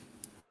scorecard.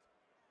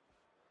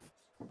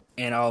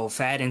 And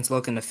Fatton's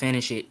looking to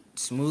finish it.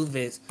 Smoove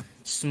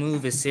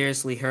is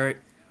seriously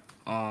hurt.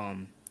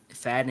 Um,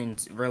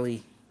 Fatton's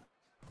really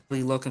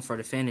looking for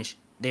the finish.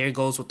 There he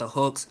goes with the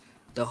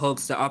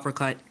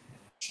uppercut.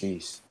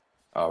 Jeez.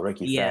 Oh,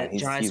 Ricky Yeah, Fat,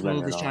 Jai he's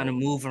letting Smoove it is trying to all.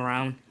 move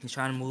around. He's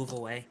trying to move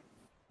away.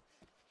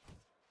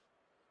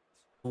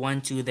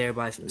 1-2 there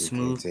by He can't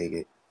Smoove. take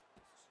it.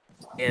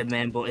 Yeah,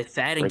 man. But if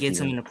Fatton gets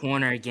him in Ricky, the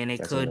corner again, it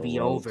that's on could the be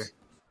over. ropes.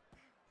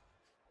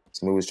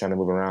 Smooth is trying to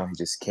move around. He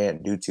just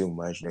can't do too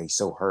much. He's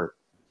so hurt.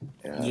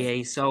 Yeah. Yeah,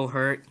 he's so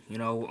hurt.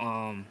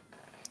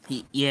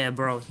 Yeah,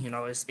 bro.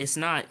 It's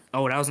not.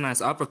 Oh, that was a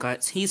nice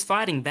uppercut. He's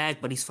fighting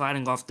back, but he's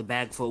fighting off the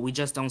back foot. We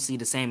just don't see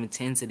the same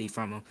intensity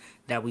from him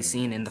that we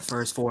seen in the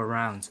first 4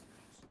 rounds.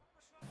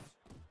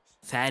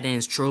 Fatton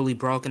is truly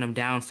broken him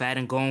down.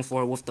 Fatton going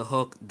for it with the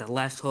hook, the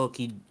left hook.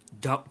 He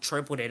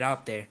tripled it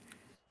out there.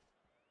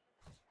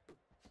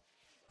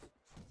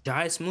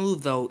 Jai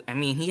Smooth, though, I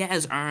mean, he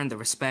has earned the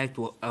respect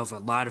of a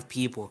lot of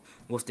people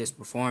with this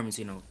performance.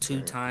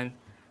 Two-time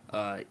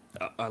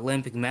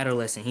Olympic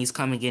medalist, and he's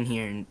coming in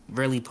here and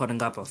really putting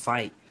up a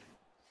fight.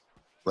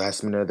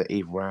 Last minute of the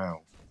eighth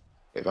round.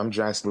 If I'm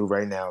John Smooth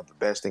right now, the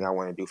best thing I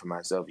want to do for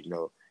myself,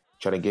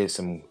 try to get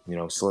some,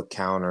 slick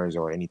counters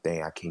or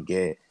anything I can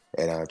get,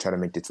 and try to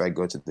make this fight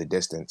go to the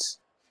distance.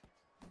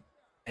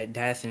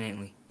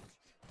 Definitely.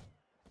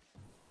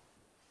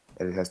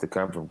 And it has to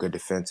come from good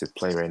defensive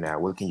play right now.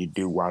 What can you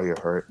do while you're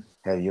hurt?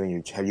 Have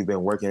you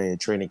been working in your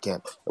training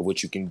camp of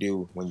what you can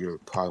do when your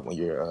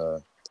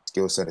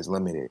skill set is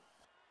limited?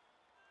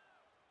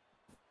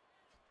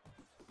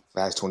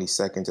 Last 20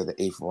 seconds of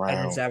the eighth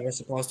Fatton's round. ever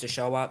supposed to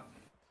show up.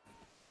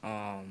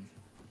 Um,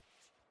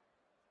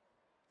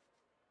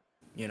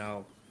 you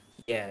know,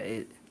 yeah,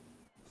 it's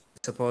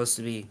supposed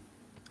to be.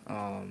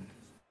 Um,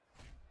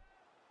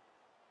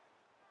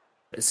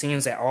 it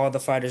seems that all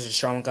the fighters are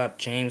showing up.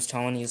 James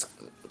Tony's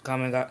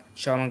coming up,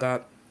 showing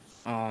up.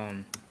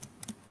 Um,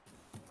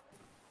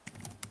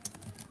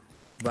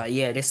 but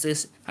yeah, this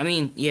is. I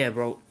mean, yeah,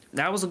 bro,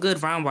 that was a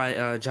good round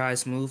by Jai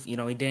Smooth. He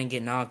didn't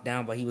get knocked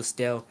down, but he was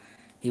still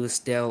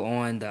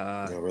on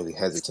the Really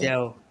hesitant.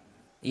 still.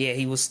 Yeah,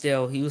 he was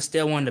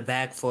still on the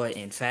back foot,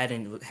 and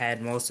Fatton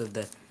had most of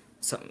the.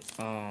 So,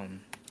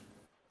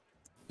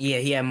 yeah,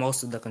 he had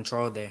most of the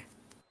control there.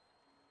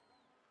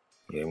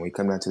 Yeah, when we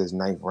come down to this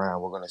ninth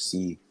round, we're gonna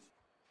see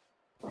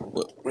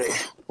what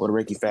what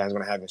Ricky Faz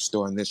gonna have in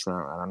store in this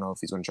round. I don't know if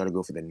he's gonna try to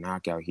go for the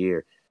knockout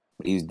here,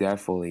 but he's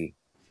definitely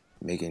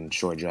making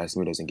sure Jai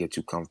Smith doesn't get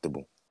too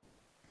comfortable.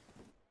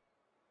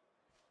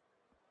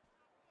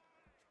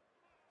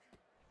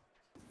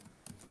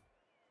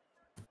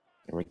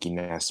 And Ricky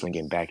not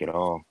swinging back at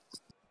all.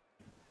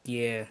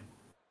 Yeah.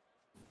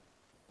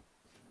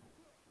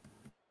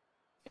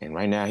 And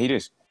right now,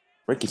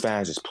 Ricky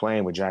Faz just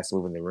playing with Jai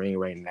Smith in the ring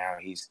right now.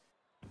 He's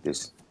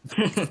just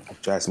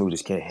Jai Smith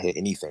just can't hit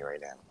anything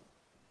right now.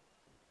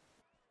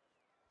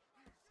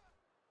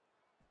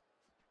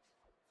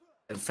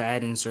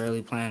 Fatton's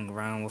really playing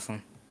around with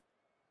him.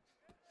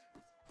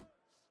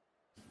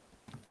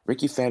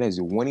 Ricky Faz is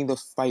winning the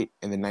fight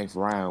in the ninth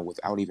round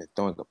without even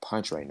throwing a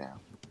punch right now.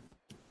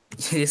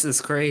 This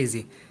is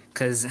crazy,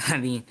 cause I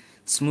mean,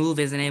 Smoove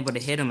isn't able to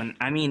hit him, and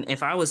I mean,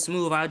 if I was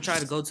Smoove, I'd try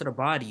to go to the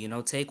body.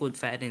 Take what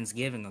Fatton's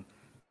giving him.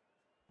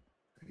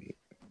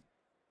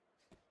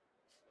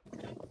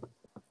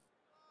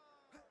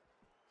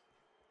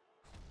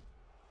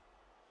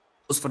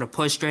 Goes for the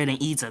push straight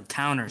and eats a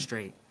counter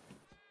straight.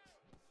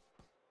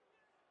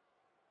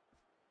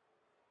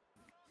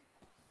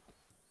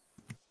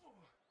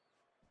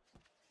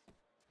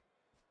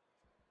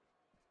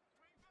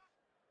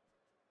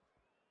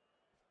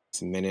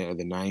 It's a minute of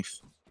the ninth.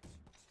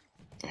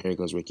 Here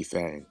goes Ricky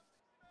Faz.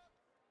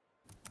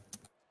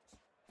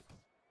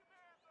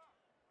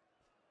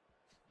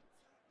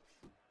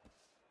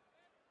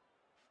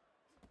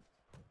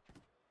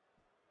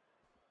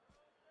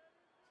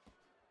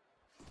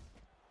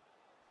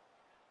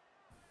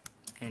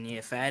 And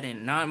yeah,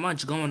 Fatton, not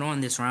much going on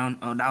this round.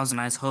 Oh, that was a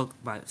nice hook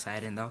by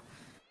Fatton though.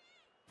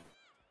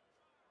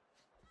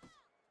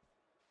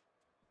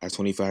 At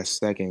 25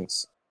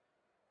 seconds.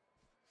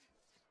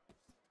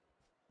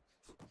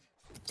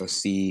 Let's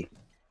see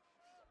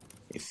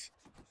if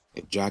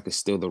Jock is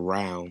still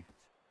around.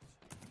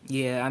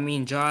 Yeah, I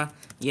mean,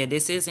 yeah,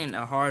 this isn't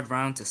a hard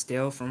round to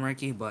steal from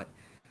Ricky, but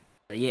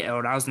yeah,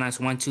 oh, that was a nice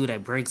 1-2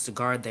 that breaks the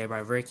guard there by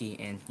Ricky,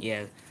 and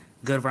yeah,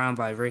 good round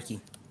by Ricky.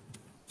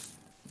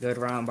 Good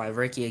round by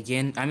Ricky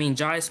again. I mean,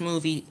 Jai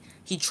Smoove,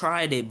 he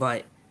tried it,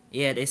 but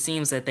yeah, it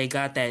seems that they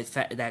got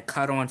that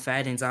cut on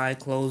Fatton's eye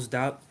closed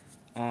up.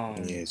 Yeah,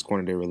 his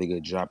corner did a really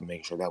good job of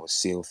making sure that was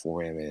sealed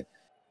for him, and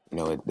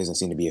it doesn't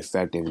seem to be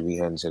effective as we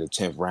head into the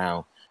 10th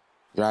round.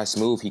 Jai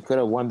Smoove, he could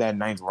have won that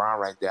 9th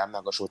round right there. I'm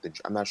not sure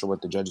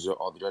what the judges are.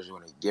 All the judges are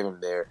going to give him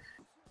there.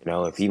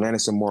 If he landed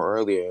some more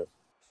earlier,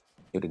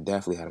 he would have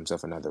definitely had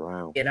himself another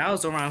round. Yeah, that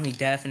was a round he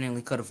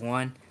definitely could have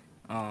won.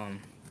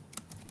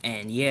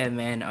 And yeah,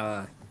 man,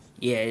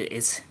 yeah,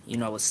 it's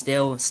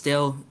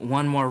still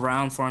one more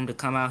round for him to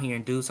come out here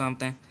and do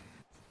something.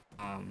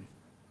 Um,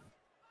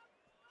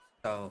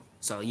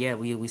 so yeah,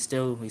 we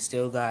still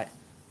got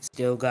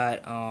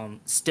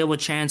still a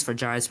chance for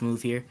Jai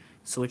Smoove here.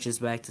 Switches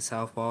back to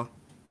southpaw.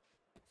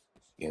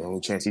 Yeah, the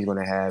only chance he's going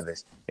to have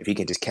is if he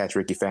can just catch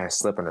Ricky Fan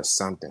slipping or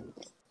something.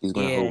 He's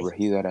going to Yeah, hold.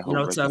 He's got to hold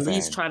to Ricky at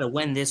least Fan. try to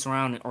win this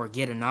round or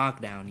get a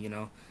knockdown.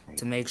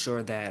 To make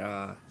sure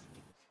that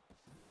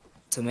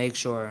to make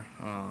sure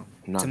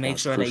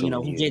Knockdown's that crucial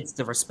in he here. gets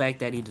the respect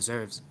that he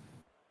deserves.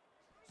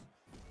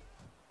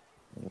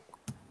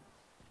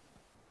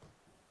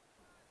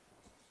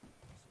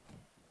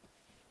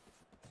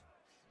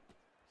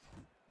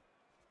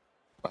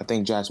 I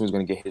think Josh was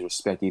going to get his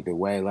respect either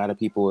way. A lot of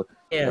people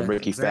Yeah, in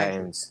Ricky exactly.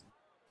 Fatton's,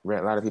 a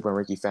lot of people in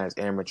Ricky Fatton's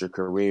amateur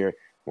career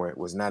were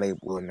not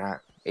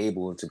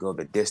able to go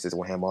the distance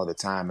with him all the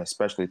time,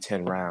 especially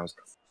 10 rounds.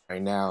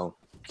 Right now,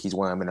 he's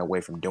 1 minute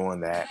away from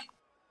doing that.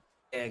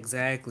 Yeah,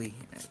 exactly.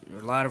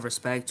 A lot of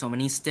respect to him,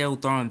 and he's still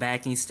throwing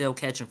back, and he's still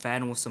catching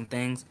Fatton with some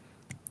things.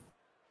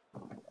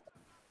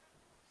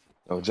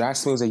 Josh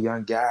Smooth's a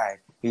young guy.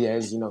 He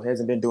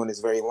hasn't been doing this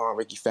very long.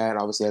 Ricky Fatton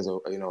obviously has a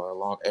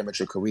long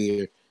amateur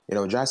career.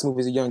 Josh Smooth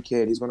is a young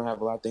kid. He's going to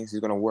have a lot of things he's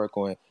going to work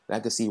on. And I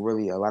can see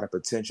really a lot of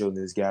potential in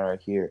this guy right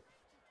here.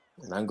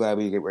 And I'm glad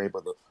we were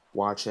able to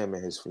watch him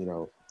in his,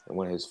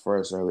 one of his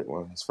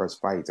first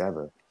fights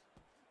ever.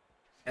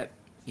 Yep,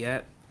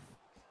 yep.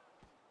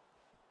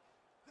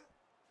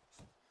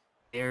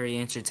 Very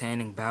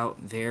entertaining bout.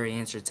 Very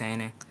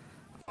entertaining.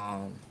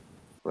 Um,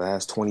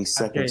 Last 20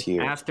 seconds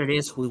here. after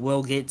this, we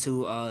will get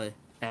to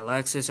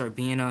Alexis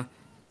Urbina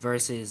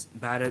versus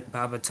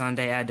Babatunde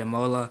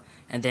Ademola,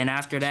 and then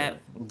after that,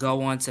 we'll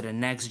go on to the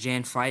next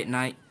gen fight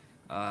night.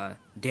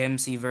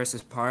 Dempsey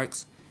versus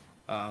Parks.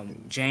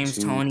 James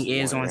Two, Toney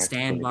is one. on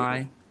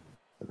standby.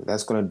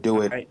 That's going to do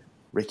All it. right.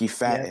 Ricky Yep.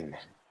 Fatton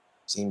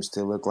seems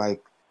to look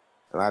like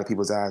a lot of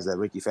people's eyes that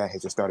Ricky Fatton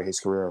has just started his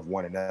career of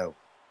 1-0.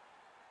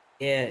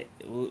 Yeah,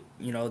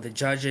 the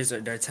judges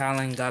they're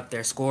tallying up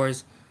their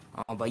scores,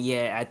 but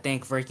yeah, I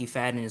think Ricky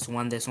Fatton has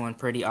won this one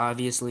pretty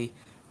obviously.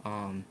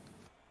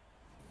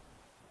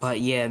 But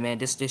yeah, man,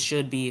 this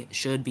should be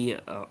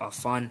a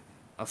fun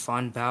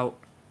bout.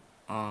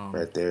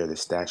 Right there, the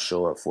stats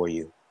show up for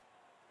you.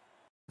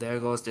 There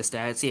goes the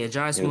stats. Yeah,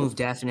 Josh Yeah, Smoove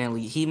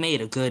definitely he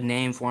made a good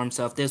name for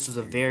himself. This was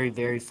a very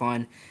very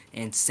fun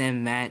and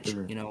sim match.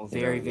 yeah.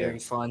 Very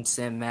fun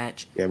sim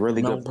match. Yeah,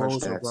 really No good punch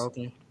rules were stats.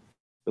 broken.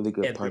 Really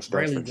Yeah, good punch stats for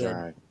really good,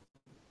 Jai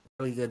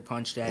really good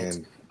punch stats.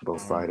 and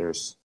both Um,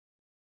 fighters.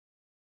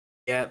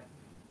 yep.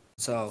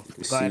 So You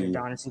can go ahead, see,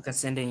 Adonis. You can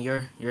send in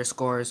your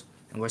scores,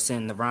 and we're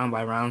sending the round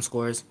by round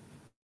scores.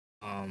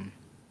 Um,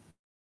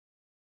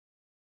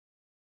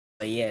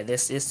 but yeah,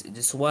 this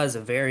was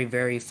a very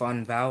very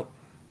fun bout.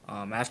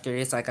 After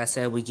this, like I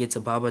said, we get to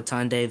Baba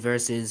Tunde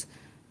versus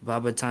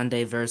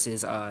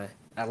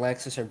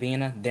Alexis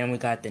Urbina. Then we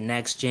got the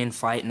next gen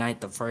fight night,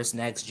 the first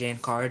next gen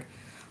card.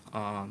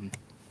 Um,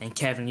 and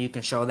Kevin, you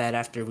can show that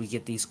after we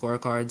get these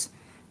scorecards.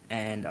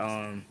 And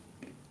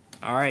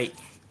all right,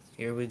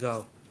 here we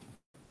go.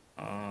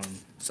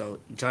 So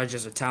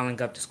judges are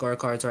tallying up the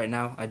scorecards right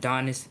now.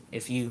 Adonis,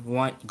 if you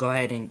want, go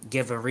ahead and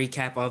give a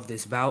recap of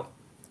this bout.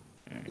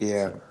 All right,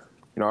 yeah. so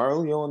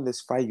Early on in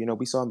this fight,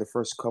 we saw in the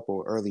first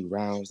couple early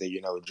rounds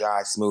that,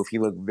 Jai Smooth, he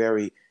looked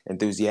very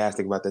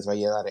enthusiastic about this fight.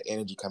 He had a lot of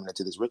energy coming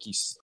into this.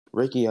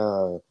 Ricky,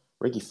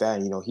 Ricky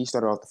Fatton, he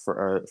started off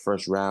the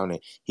first round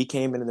and he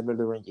came in the middle of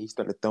the ring. He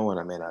started throwing.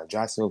 I mean,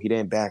 Jai Smooth, he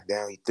didn't back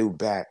down. He threw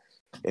back.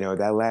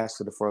 That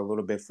lasted for a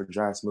little bit for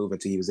Jai Smooth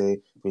until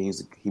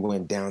he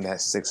went down that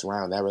 6th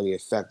round. That really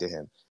affected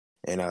him.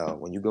 And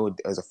when you go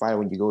as a fighter,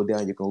 when you go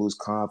down, you can lose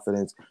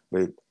confidence,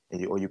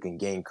 or you can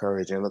gain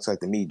courage. And it looks like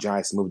to me,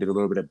 Jai Smoove did a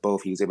little bit of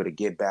both. He was able to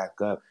get back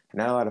up.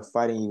 Not a lot of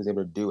fighting he was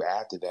able to do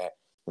after that,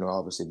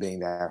 obviously being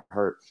that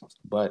hurt.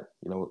 But,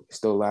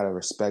 still a lot of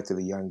respect to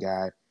the young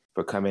guy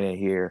for coming in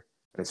here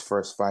in his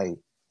first fight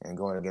and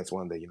going against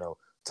one of the,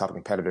 top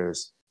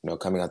competitors,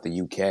 coming out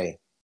the UK.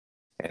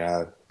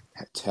 And,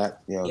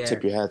 yeah,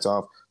 tip your hats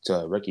off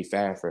to Ricky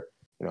Fatton for,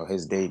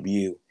 his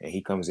debut. And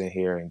he comes in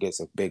here and gets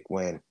a big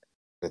win.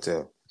 It's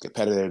a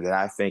competitor that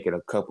I think in a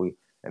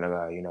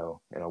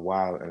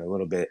while, in a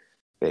little bit,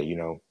 that,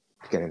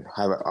 can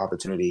have an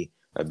opportunity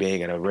of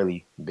being in a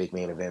really big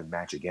main event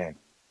match again.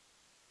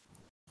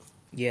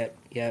 Yep,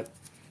 yep.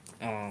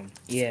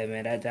 Yeah,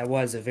 man, that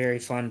was a very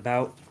fun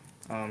bout.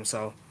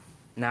 So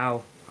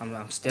now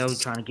I'm still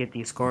trying to get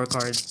these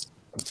scorecards.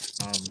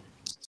 Um,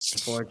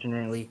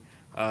 unfortunately,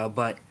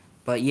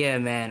 but yeah,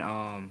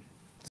 man.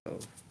 So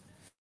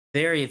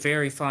very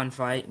very fun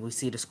fight. We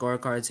see the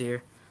scorecards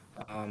here.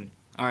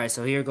 All right,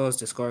 so here goes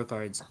the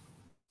scorecards.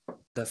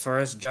 The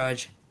first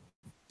judge,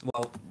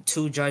 well,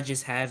 two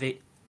judges have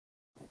it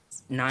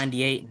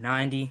 98-90.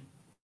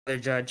 The other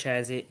judge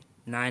has it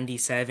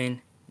 97-92.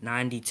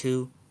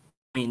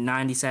 I mean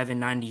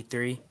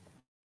 97-93.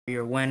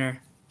 Your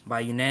winner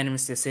by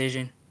unanimous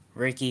decision,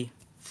 Ricky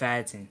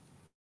Fatton.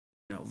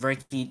 You know,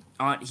 Ricky,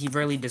 he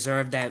really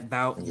deserved that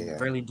bout. He Yeah,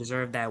 really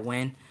deserved that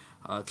win.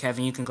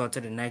 Kevin, you can go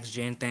to the next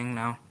gen thing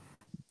now.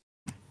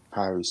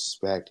 high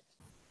respect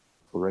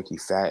for Ricky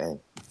Fatton.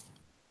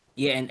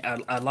 Yeah, and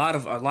a lot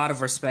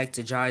of respect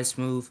to Jai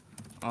Smoove.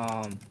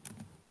 Um,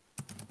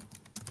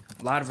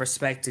 a lot of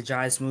respect to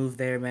Jai Smoove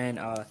there, man.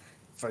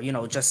 For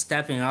just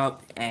stepping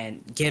up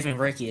and giving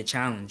Ricky a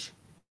challenge.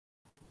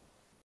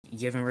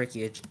 Giving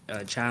Ricky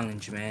a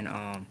challenge, man.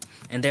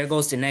 And there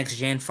goes the next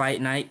gen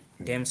fight night: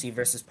 Dempsey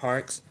versus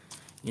Parks.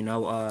 We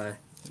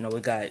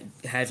got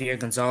Javier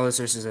Gonzalez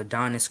versus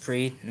Adonis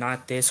Creed.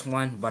 Not this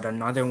one, but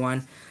another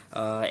one.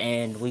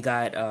 And we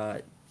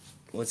got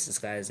what's this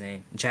guy's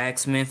name? Jack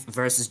Smith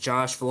versus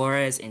Josh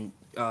Flores. And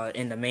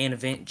in the main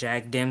event,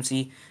 Jack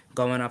Dempsey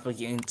going up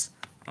against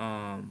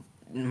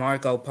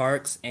Marco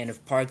Parks. And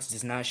if Parks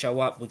does not show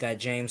up, we got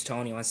James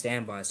Toney on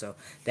standby. So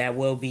that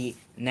will be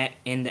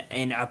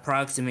in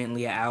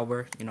approximately an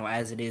hour.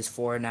 As it is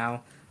for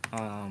now.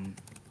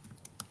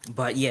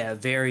 But yeah,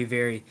 very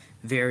very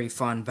very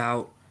fun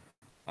bout.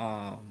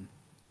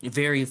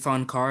 Very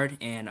fun card,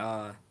 and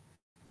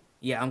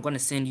yeah, I'm gonna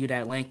send you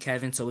that link,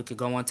 Kevin, so we could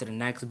go on to the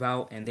next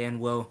bout, and then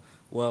we'll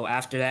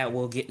after that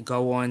we'll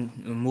go on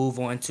and move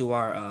on to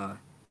our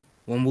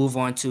we'll move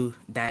on to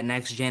that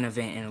next gen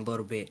event in a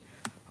little bit.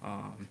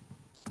 Um,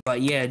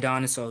 but yeah,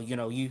 Donna, so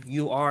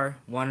you are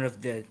one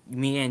of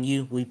me and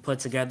you, we put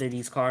together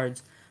these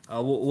cards.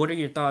 What are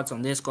your thoughts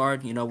on this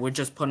card? We're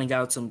just putting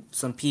out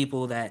some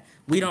people that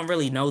we don't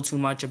really know too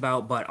much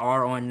about, but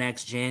are on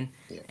next gen,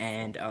 Yeah.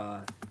 and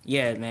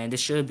yeah, man,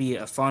 this should be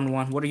a fun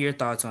one. What are your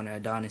thoughts on it,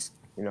 Adonis?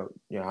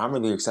 I'm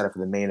really excited for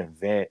the main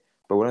event.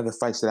 But one of the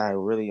fights that I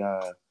really,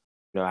 I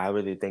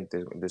really think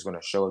that's going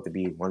to show up to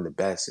be one of the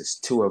best is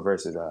Tua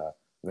versus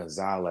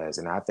Gonzalez,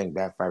 and I think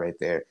that fight right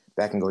there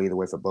that can go either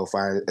way for both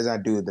fighters. As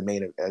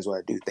what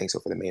I do think so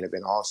for the main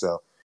event also.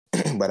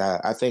 But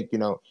I think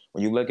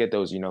when you look at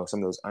those, some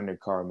of those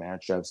undercard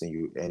matchups,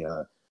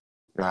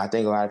 I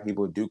think a lot of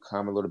people do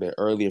come a little bit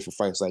earlier for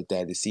fights like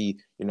that to see,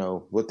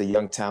 what the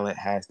young talent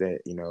has to,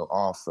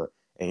 offer.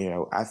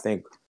 And, I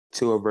think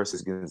Tua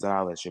versus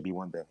Gonzalez should be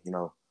one of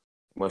the,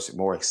 much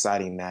more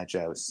exciting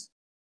matchups,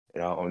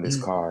 on this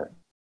card.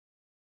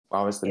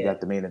 Obviously, we Yeah,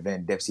 got the main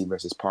event, Dempsey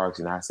versus Parks,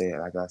 and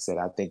like I said,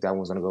 I think that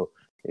one's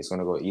it's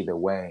gonna go either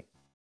way.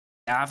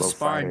 I've Both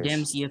sparred fighters,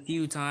 Dempsey a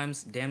few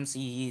times.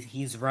 Dempsey,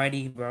 he's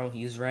ready, bro.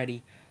 He's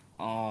ready.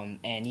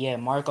 And yeah,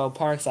 Marco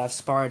Parks, I've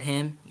sparred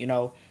him.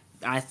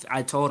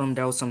 I told him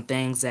there was some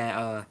things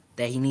that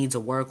he needs to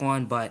work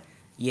on, but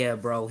yeah,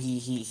 bro,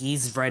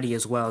 he's ready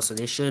as well. So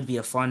this should be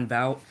a fun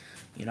bout.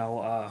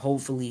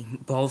 Hopefully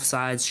both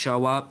sides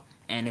show up.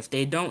 And if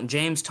they don't,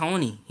 James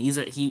Toney,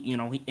 in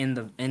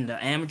the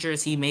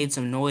amateurs, he made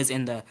some noise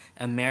in the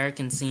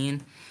American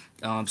scene.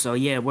 So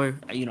yeah,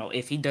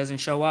 if he doesn't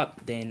show up,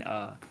 then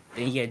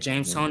yeah,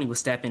 James mm, Toney will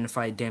step in to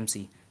fight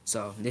Dempsey.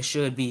 So this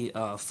should be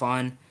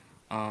fun.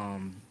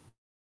 Um,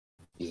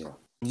 yeah.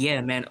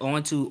 yeah, man.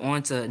 On to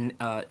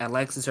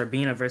Alexis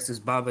Urbina versus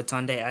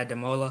Babatunde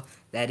Ademola.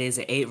 That is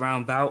an 8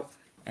 round bout,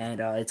 and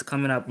it's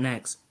coming up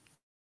next.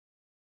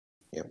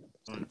 Yep.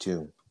 All Stay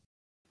tuned.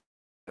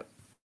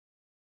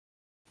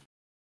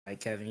 right,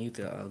 Kevin, you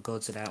could go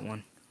to that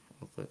one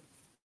real quick.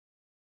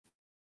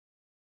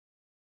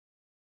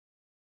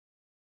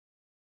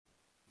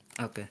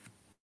 Okay.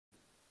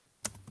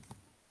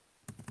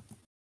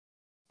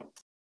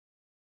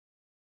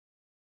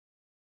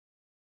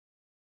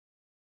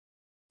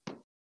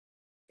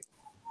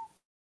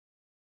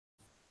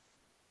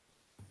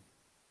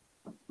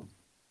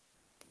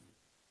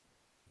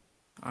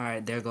 All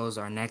right, there goes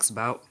our next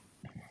bout.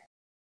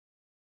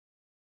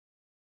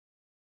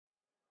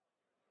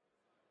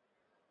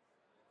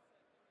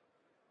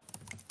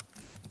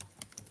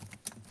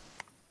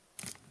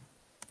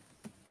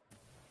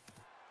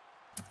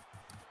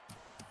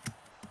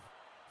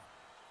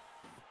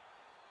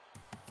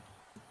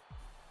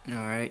 All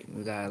right,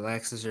 we got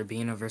Alexis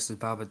Urbina versus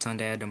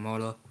Babatunde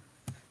Ademola.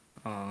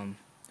 Um,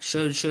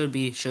 should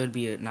be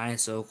a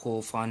nice, so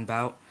cool, fun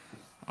bout.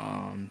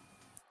 Um,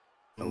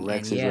 and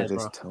Alexis yeah, versus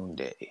bro.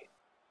 Tunde.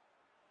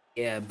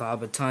 Yeah,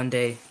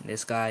 Babatunde,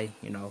 this guy,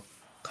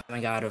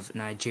 coming out of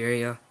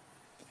Nigeria,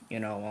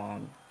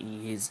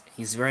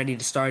 he's ready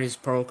to start his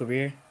pro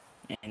career,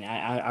 and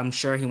I'm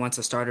sure he wants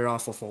to start it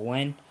off with a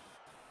win.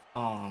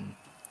 Um,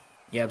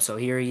 yep. So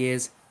here he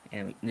is,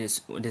 and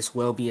this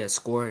will be a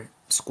scored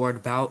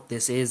bout.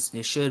 This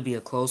should be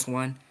a close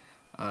one.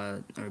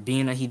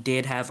 Urbina, he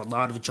did have a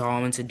lot of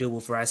drawing to do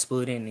with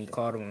Rasputin, and he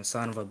called him a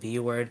son of a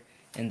B-word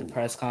in the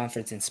press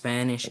conference in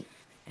Spanish.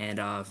 And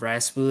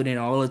Rasputin,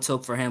 all it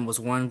took for him was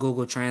one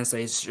Google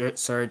Translate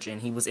search,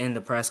 and he was in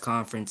the press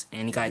conference,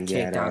 and he got You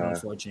kicked got out,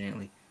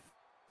 unfortunately.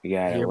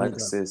 Here we go.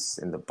 Alexis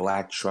in the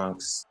black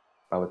trunks,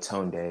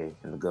 Babatunde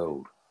in the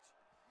gold.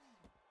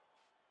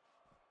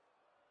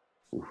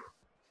 Oof.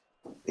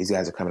 These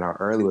guys are coming out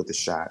early with the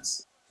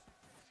shots.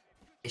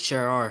 They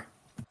sure are.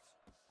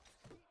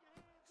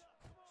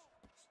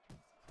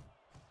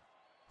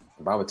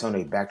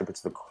 Babatunde backed up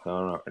into the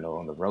corner,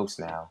 on the ropes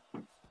now.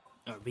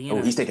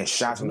 Urbina, He's taking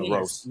shots on the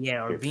ropes.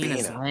 Yeah,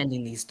 Urbina's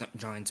landing these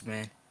joints,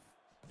 man.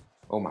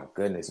 Oh my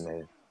goodness,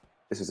 man.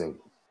 This is a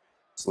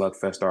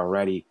slugfest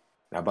already.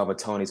 Now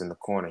Babatunde's in the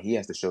corner. He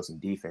has to show some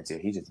defense here.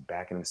 He's just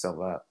backing himself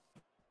up.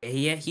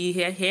 He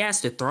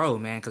has to throw,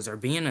 man, because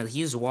Urbina,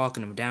 he's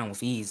walking him down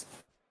with ease.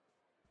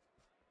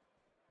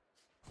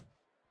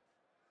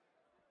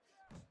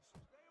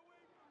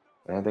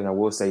 Another thing I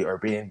will say,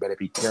 Urbina better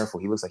be careful.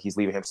 He looks like he's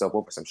leaving himself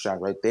open some shot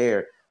right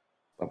there.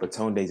 But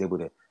Babatunde's able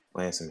to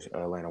land a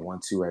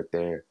 1-2 right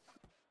there.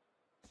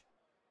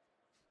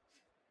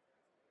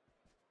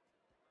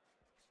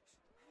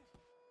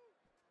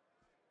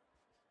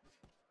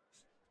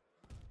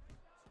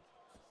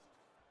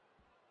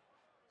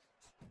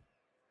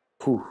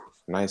 Poof,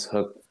 nice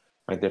hook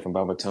right there from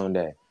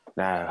Babatunde.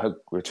 Now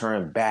hook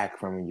return back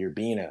from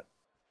Urbina.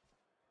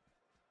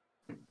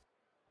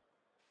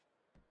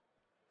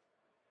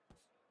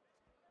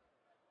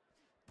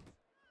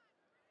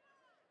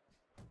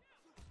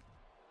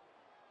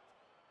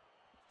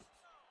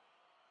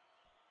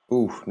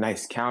 Ooh,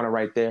 nice counter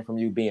right there from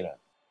Urbina.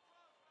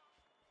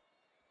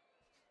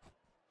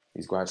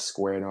 He's got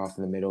squared off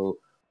in the middle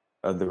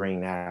of the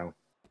ring now.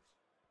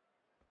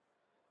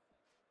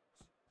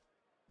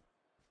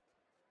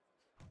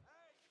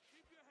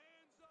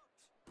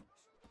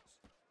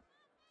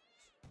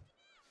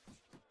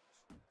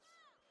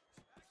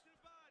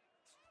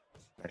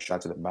 Nice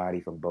shot to the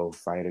body from both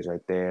fighters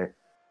right there.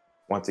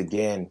 Once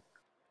again,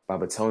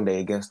 Babatunde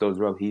against those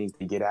ropes. He needs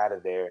to get out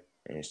of there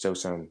and show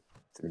some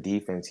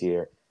defense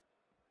here.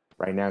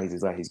 Right now,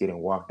 he's getting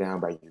walked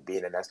down by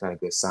Urbina, and that's not a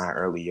good sign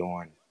early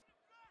on.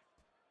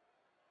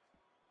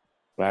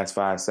 Last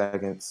 5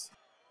 seconds.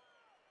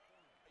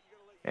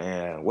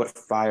 And what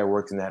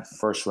fireworks in that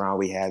first round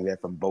we had there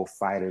from both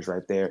fighters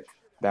right there.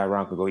 That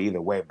round could go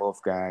either way.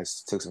 Both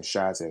guys took some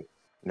shots and,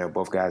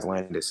 both guys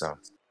landed some.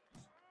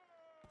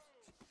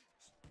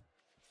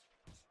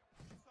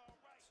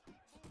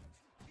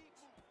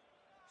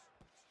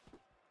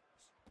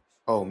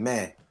 Oh,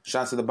 man.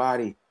 Shots to the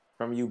body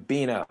from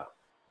Urbina.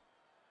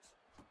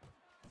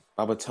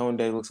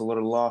 Babatunde looks a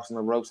little lost in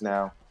the ropes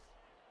now.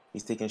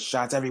 He's taking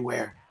shots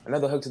everywhere.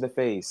 Another hook to the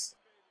face.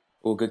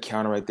 Oh, good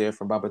counter right there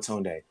from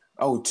Babatunde.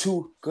 Oh,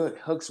 2 good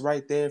hooks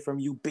right there from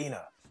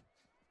Urbina.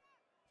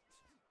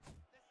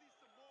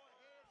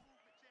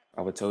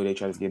 Babatunde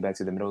tries to get back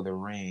to the middle of the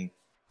ring.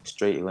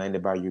 Straight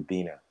landed by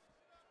Urbina.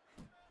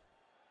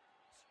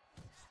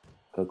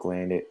 Hook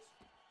landed.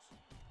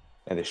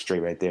 Another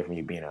straight right there from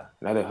Urbina.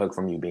 Another hook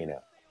from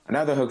Urbina.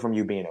 Another hook from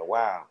Urbina.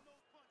 Wow.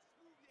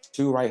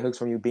 2 right hooks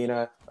from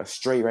Urbina. A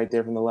straight right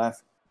there from the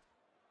left.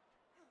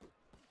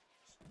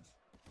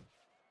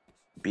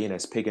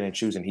 Urbina's picking and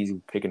choosing. He's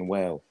picking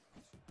well.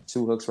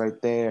 2 hooks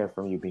right there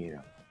from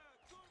Urbina.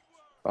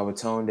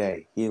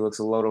 Babatunde, he looks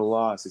a little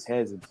lost. His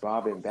head's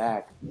bobbing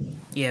back.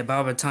 Yeah,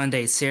 Babatunde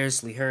is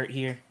seriously hurt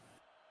here.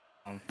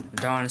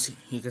 Adonis,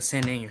 you can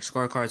send in your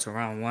scorecards for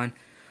round 1.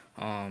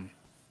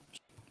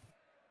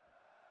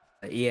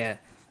 Yeah,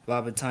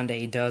 Babatunde,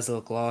 he does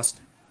look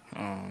lost.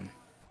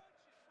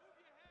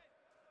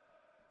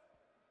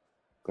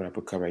 Good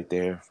uppercut right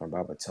there from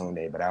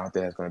Babatunde, but I don't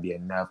think that's going to be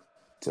enough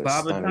to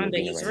stun Babatunde, Urbina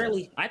he's right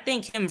really. now. I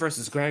think him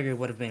versus Gregory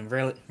would have been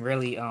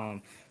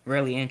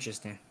really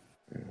interesting.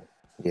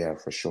 Yeah,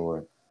 for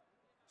sure.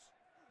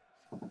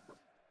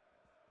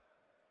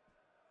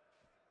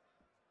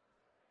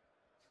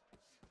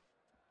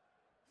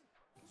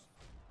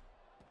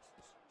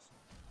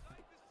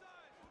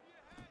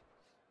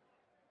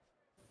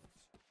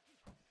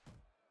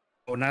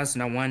 Oh, that was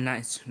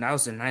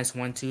a nice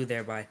 1-2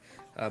 there by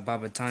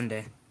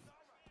Babatunde.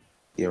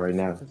 Yeah, right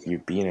now,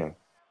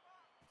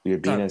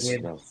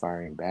 Urbina's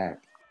firing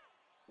back.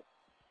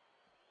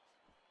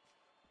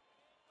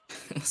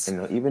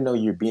 And even though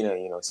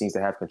Urbina, seems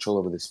to have control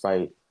over this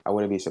fight, I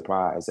wouldn't be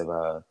surprised if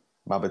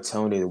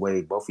Babatunde, the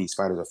way both these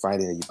fighters are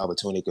fighting, that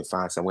Babatunde could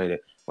find some way to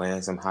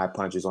land some high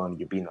punches on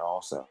Urbina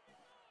also.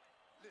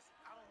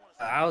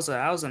 That was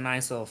a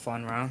nice little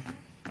fun round.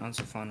 That was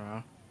a fun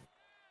round.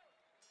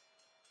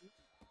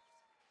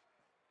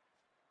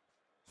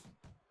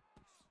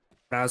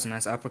 That was a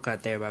nice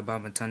uppercut there by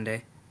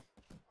Babatunde.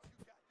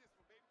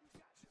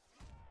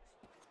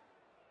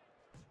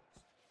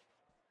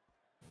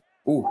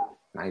 Ooh,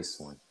 nice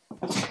one.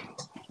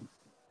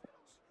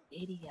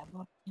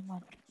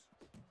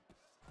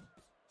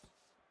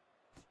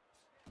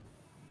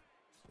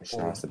 Oh,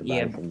 Shots to the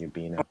yeah, body from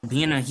Urbina.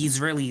 Bina, he's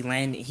really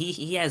landing.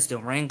 He has the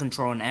ring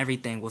control and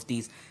everything with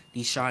these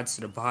shots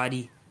to the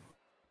body,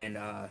 and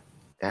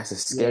That's the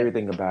yeah, scary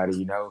thing about it,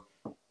 you know.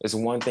 It's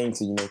one thing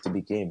to to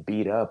be getting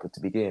beat up, but to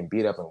be getting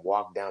beat up and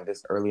walk down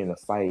this early in the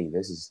fight.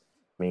 This is,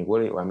 I mean,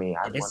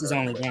 yeah, I'm this is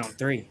wondering only what, round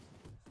three.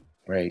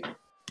 right?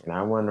 And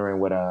I'm wondering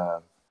what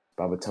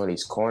Baba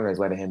Tony's corner is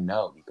letting him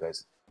know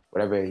because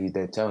whatever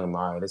they're telling him,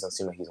 it doesn't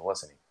seem like he's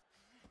listening.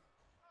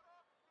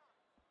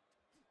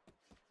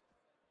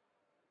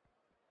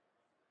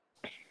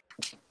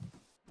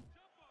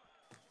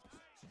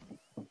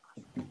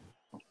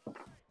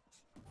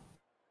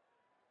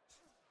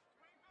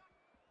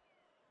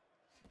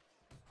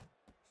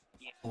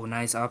 Oh,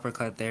 nice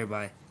uppercut there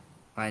by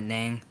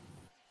Nang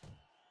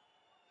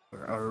or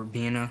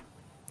Urbina.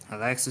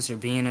 Alexis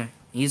Urbina.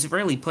 He's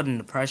really putting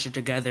the pressure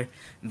together.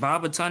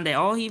 Babatunde,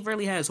 all he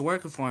really has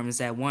working for him is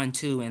that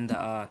 1-2 and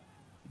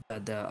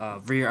the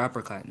rear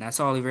uppercut. And that's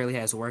all he really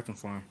has working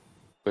for him.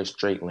 But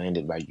straight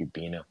landed by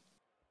Urbina.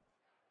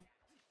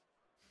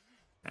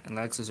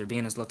 Alexis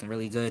Urbina's looking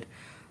really good.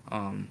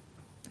 You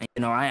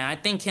know, I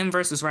think him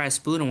versus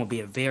Rasputin will be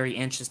a very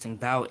interesting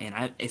bout.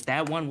 And if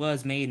that one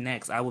was made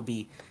next, I would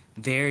be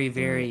very, Mm,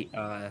 very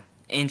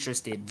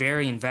interested,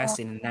 very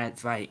invested in that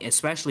fight,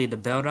 especially the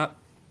build up.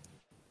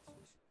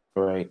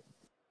 right.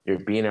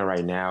 Urbina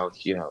right now,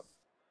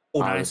 Oh,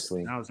 nice.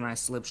 obviously That was a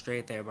nice slip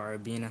straight there by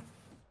Urbina.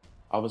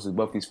 obviously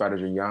both these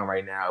fighters are young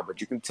right now,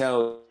 but you can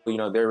tell,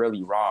 they're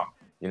really raw.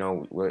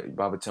 With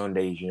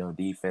Babatunde's,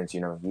 defense,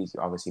 he's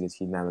obviously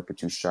he's not looking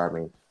too sharp. I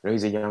mean,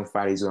 he's a young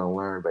fighter, he's gonna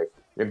learn. But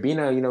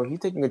Yabina, he's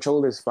taking control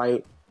of this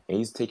fight and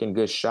he's taking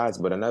good shots.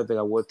 But another thing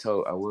I would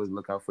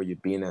look out for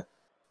Yabina.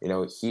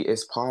 He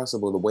it's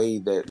possible the way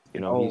that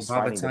Oh, he's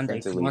fighting Babatunde, he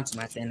defensively, wants him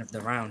at the end of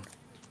the round.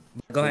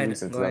 Go leaving ahead.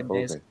 some Go stuff ahead,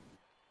 Days. open.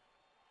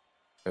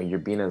 And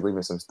Yabina's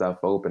leaving some stuff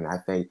open. I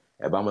think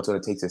if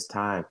Babatunde takes his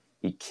time,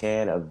 he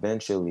can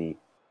eventually,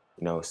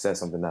 set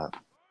something up.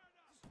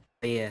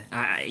 Yeah,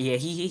 yeah,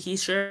 he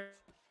sure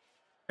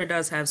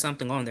does have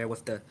something on there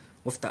with the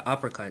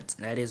uppercuts.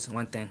 That is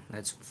one thing.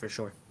 That's for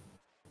sure.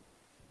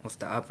 With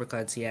the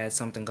uppercuts, he has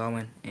something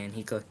going, and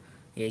he could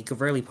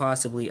really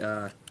possibly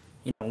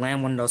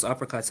land one of those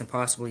uppercuts and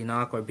possibly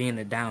knock or being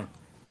it down.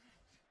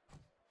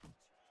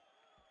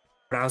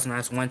 That was a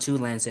nice 1-2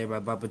 lands there by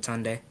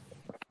Babatunde.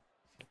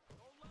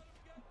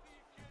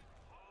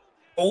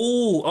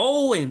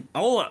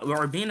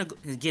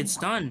 Urbina gets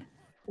stunned.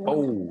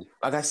 Oh,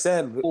 like I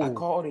said, I Oh,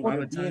 called it.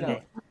 Babatunde.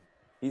 Urbina.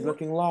 He's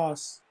looking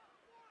lost.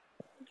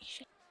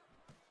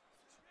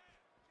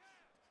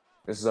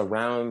 This is a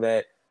round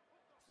that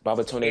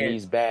Babatunde Yeah.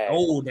 needs bad.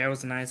 Oh, that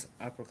was a nice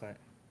uppercut.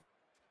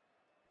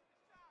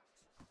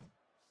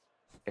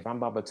 If I'm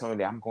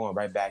Babatunde, I'm going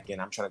right back in.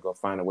 I'm trying to go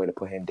find a way to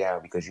put him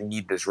down because you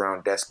need this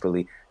round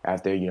desperately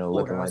after, Oh,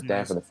 looking that was like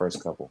that for nice. the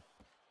first couple.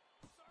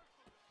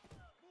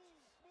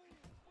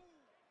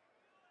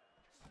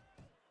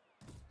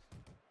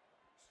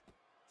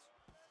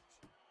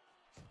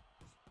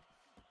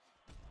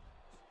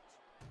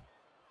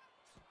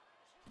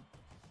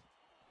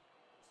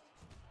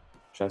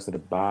 Shots to the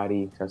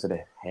body, shots to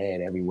the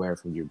head, everywhere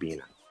from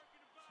Urbina.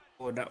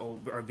 Ooh,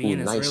 Urbina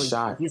is nice really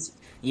shot.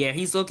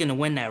 he's looking to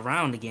win that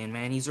round again,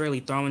 man. He's really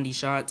throwing these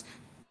shots.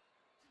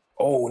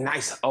 Oh,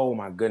 nice. Oh,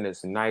 my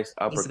goodness. Nice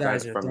These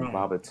guys uppercut are from throwing.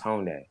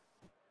 Babatunde.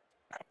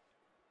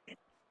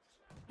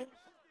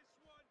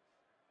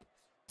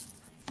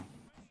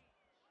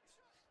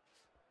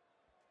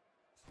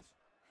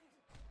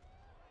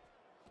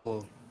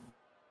 Oh,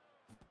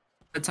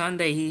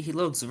 Batunde, he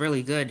looks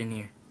really good in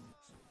here.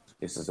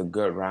 This is a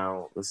good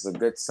round. This is a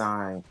good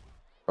sign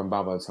from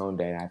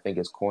Babatunde. I think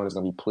his corner's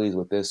going to be pleased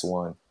with this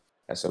one.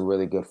 That's a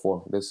really good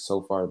fourth. This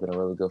so far has been a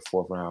really good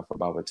fourth round for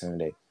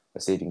Babatunde.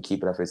 Let's see if he can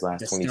keep it up for his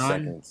last The 20 stun,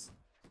 seconds.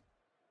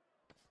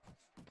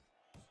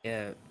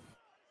 yeah.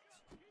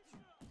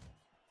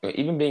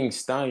 Even being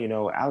stunned,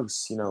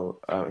 Alex,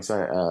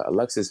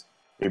 Alexis,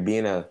 you're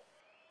being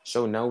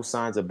show no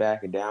signs of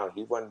backing down.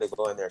 He wanted to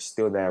go in there,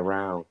 steal that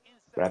round,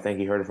 but I think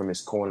he heard it from his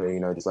corner.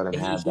 Just let him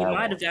have He that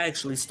might one. have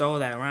actually stole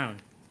that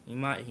round. He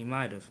might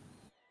have.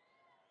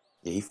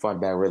 Yeah, he fought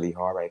back really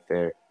hard right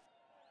there.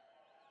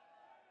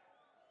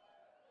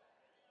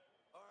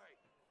 All right,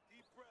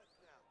 deep breath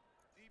now.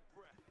 Deep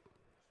breath.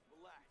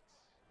 Relax.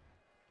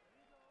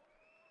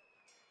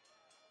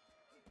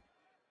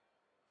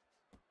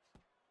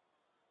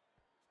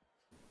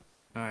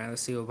 All right,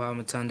 let's see what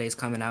Babatunde's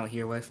coming out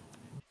here with.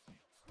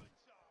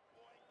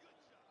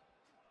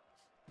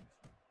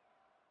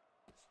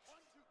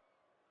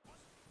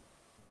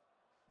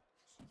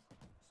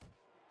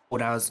 Oh,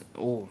 that was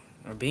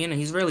Urbina.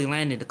 He's really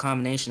landed the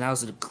combination. That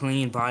was a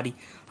clean body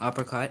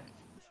uppercut.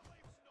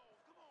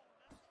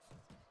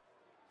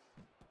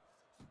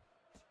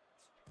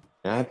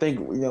 And I think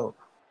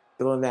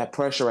feeling that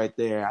pressure right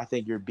there. I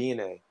think you're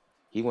being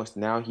he wants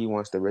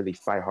to really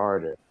fight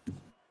harder.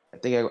 I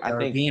think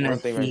Urbina, one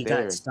thing right he got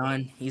there.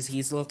 stunned.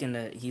 He's looking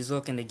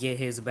to get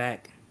his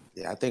back.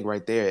 Yeah, I think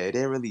right there it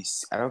didn't really.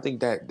 I don't think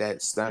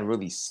that stun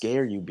really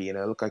scared you. Being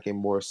it looked like it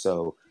more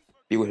so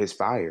be with his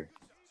fire.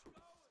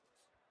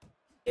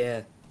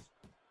 Yeah.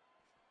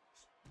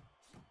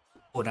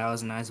 Oh, that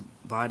was a nice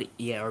body.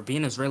 Yeah,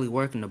 Urbina's really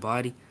working the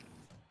body.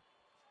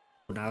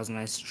 Oh, that was a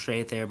nice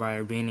straight there by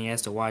Urbina. He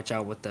has to watch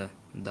out with the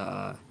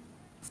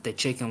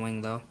chicken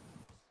wing though.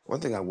 One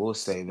thing I will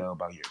say though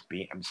about your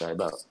beat, I'm sorry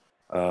about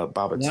One thing,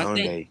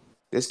 Babatunde.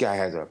 This guy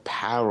has a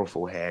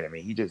powerful head. I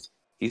mean,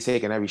 he's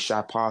taking every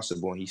shot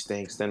possible, and he's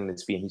staying standing on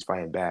his feet, and he's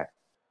fighting back.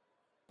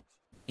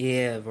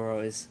 yeah, bro,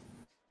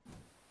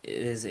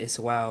 it's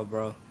wild,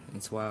 bro.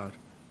 It's wild.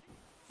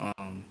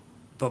 Um,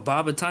 but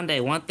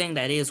Babatunde, one thing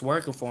that is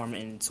working for him,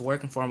 and it's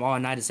working for him all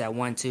night, is that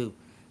 1-2.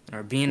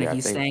 And Urbina, Yeah, I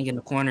he's think staying in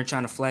the corner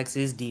trying to flex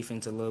his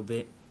defense a little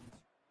bit.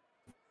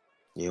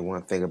 yeah.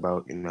 One thing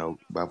about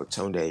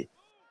Babatunde,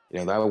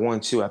 that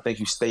 1-2. I think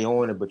you stay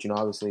on it, but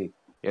obviously,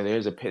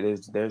 there's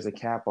a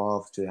cap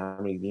off to how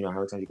many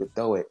times you could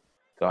throw it.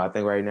 So I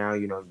think right now,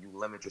 you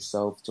limit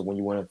yourself to when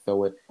you want to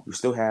throw it. You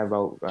still have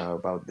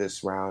about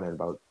this round and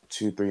about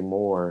 2, 3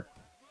 more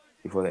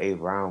before the eighth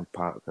round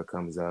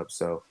comes up.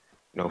 So,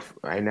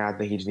 right now I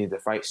think he just needs to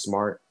fight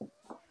smart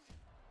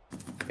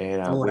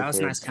and Oh, that wait was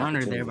for a nice his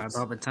counter there by opportunities.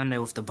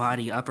 Babatunde with the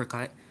body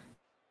uppercut.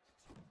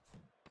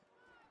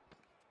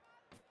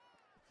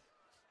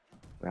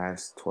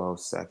 Last 12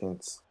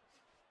 seconds.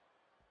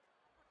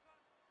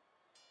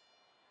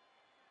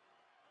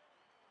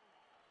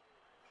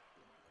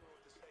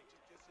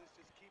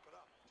 Just keep it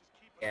up. Just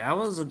keep it Yeah,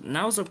 up.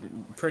 that was a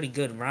pretty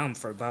good round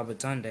for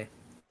Babatunde.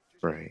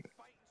 Just Right. keep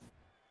fighting.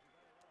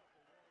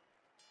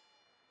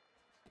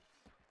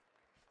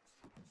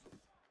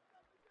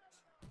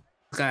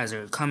 Guys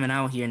are coming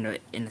out here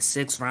in the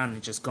sixth round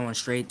and just going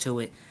straight to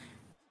it.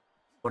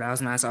 Oh, that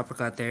was a nice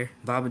uppercut there.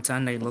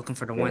 Babatunde looking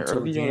for the Yeah, 1-2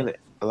 early again. on,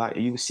 a lot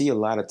you see a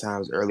lot of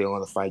times early on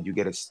in the fight,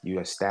 you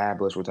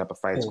establish what type of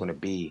fight it's Oh, going to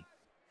be.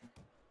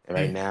 And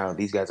right mm. now,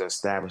 these guys are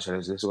established.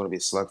 This is going to be a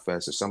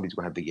slugfest, so somebody's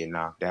going to have to get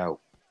knocked out.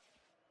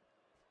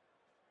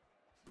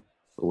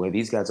 The way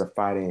these guys are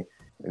fighting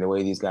and the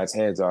way these guys'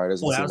 heads are, it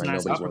doesn't Oh, that seem was a like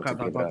nice nobody's willing to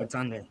uppercut by give it up.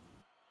 Babatunde.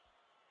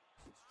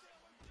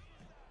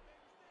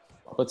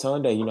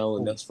 Babatunde, in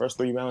Oh, those first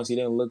 3 rounds, he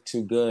didn't look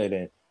too good,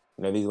 and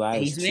these he's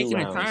last two making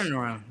a rounds,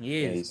 turnaround.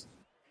 He yeah, is. he's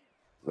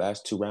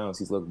last 2 rounds,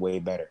 he's looked way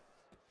better.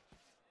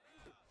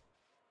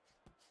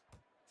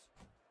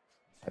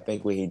 I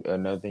think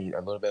another thing, a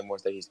little bit more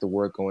that he's to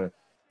work on,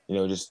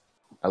 just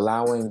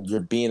allowing your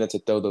being to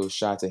throw those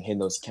shots and hit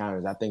those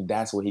counters. I think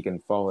that's where he can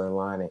fall in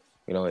line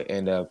and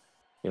end up,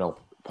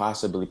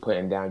 possibly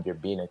putting down your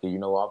being. Because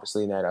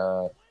obviously in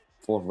that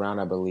fourth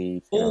round, I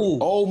believe, Oh,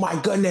 oh my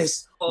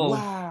goodness, oh,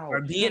 wow,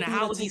 your Urbina, being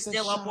how is he takes a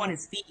still up on shot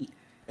his feet?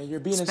 and your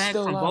being Respect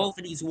still from up. both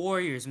of these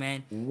warriors,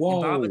 man. And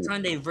Whoa.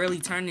 Babatunde really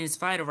turning his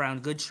fight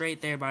around. Good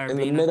straight there by In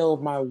the Urbina. middle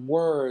of my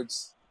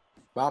words,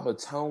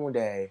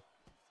 Babatunde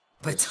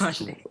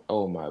Babatunde.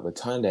 oh my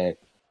Batunde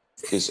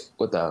just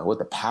with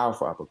the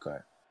powerful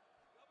uppercut.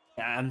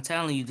 I'm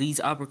telling you, these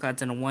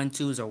uppercuts and the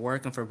 1-2s are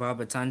working for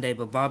Babatunde.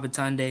 But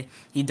Babatunde,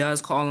 he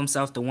does call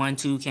himself the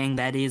 1-2 king.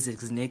 That is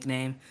his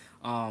nickname.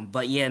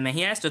 But yeah, man,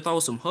 he has to throw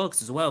some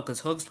hooks as well, because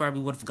hooks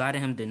probably would have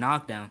gotten him the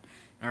knockdown.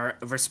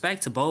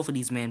 Respect to both of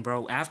these men,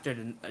 bro. After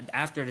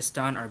the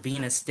stun,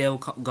 Urbina still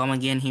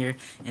going in here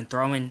and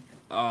throwing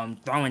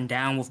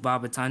down with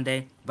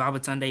Babatunde.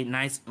 Babatunde,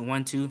 nice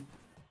 1-2.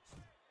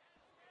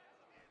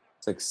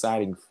 It's an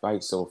exciting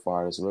fight so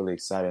far. It's really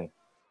exciting.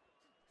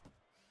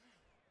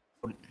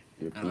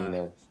 You're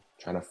Uh,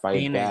 trying to fight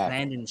Urbina is back.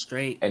 landing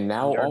straight. And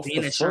now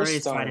Urbina sure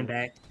is fighting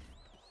back.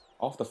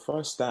 off the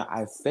first stun,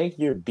 I think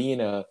you're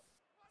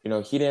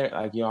he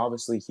didn't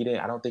obviously he didn't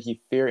I don't think he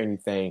feared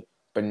anything.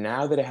 But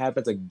now that it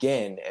happens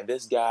again and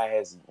this guy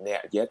has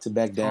yet to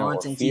back down or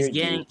Taunting. He's fear you,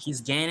 getting he's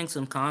gaining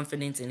some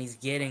confidence, and he's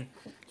getting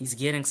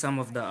some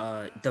of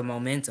the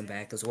momentum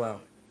back as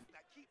well. Now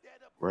keep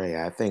that up. Ray,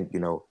 I think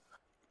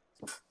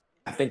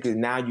that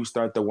now you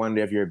start to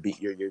wonder if you're being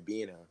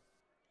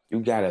you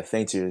gotta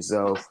think to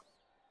yourself,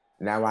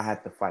 now I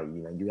have to fight.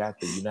 You have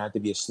to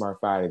be a smart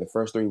fighter. The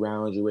first 3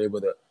 rounds, you were able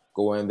to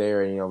go in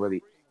there and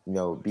really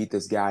beat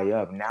this guy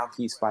up. Now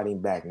he's fighting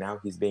back. Now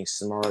he's being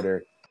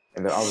smarter.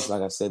 And then obviously,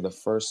 like I said, the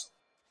first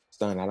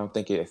stun, I don't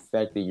think it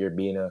affected your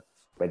being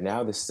but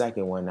now the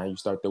second one, now you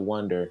start to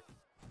wonder,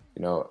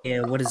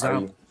 Yeah, what is are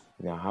up? you,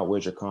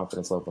 where's your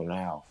confidence level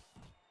now?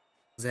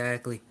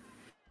 Exactly.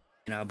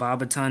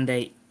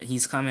 Babatunde,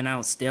 he's coming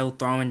out still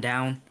throwing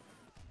down.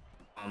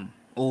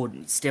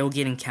 Still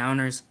getting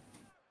counters.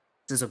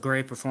 This is a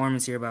great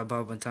performance here by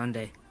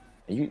Babatunde.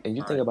 And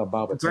you think about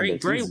Babatunde,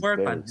 Great he's work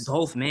by very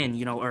both men.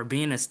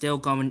 Urbina still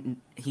going.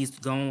 He's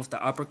going with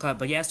the uppercut,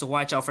 but he has to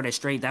watch out for the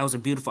straight. That was a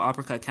beautiful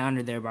uppercut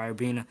counter there by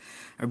Urbina.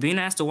 Urbina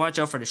has to watch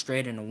out for the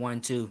straight and the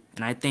 1-2,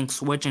 and I think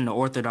switching to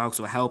orthodox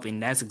will help,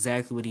 and that's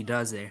exactly what he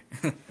does there.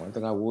 one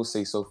thing I will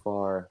say so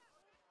far,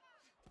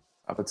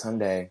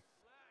 Babatunde,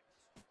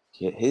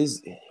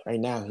 his right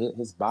now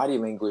his body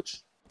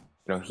language,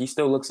 he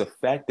still looks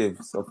effective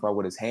so far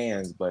with his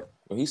hands, but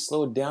he's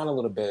slowed down a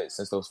little bit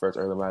since those first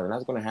early rounds, and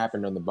that's going to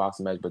happen in the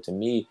boxing match. But to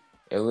me,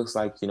 it looks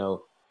like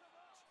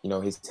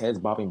his head's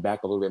bobbing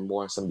back a little bit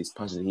more on some of these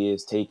punches that he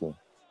is taking.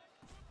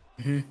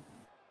 hmm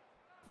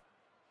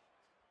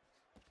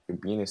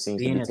Urbina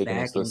seems to be Being taking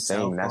this back the in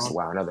same. That's Southpaw.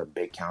 wow, another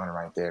big counter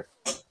right there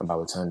from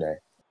Babatunde.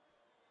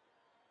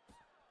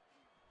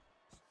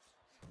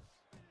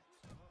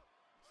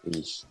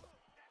 Eesh.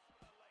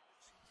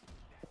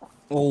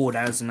 Oh,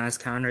 that was a nice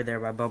counter there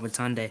by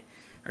Babatunde.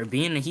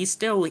 Urbina, he's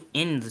still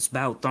in this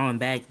bout throwing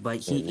back,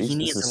 but Yeah, he, at he least this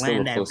needs is to still a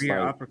land that close rear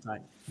fight.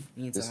 uppercut.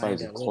 He needs to This fight land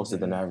is it a little closer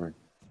bit than more. ever.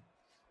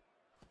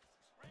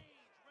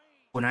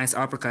 Oh, nice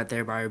uppercut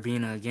there by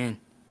Urbina again.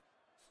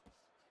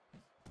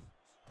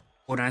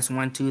 Oh, nice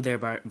 1-2 there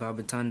by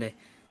Babatunde.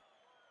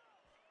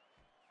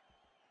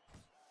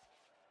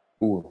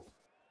 Ooh,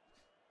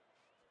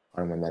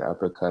 arm on that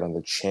uppercut on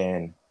the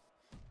chin.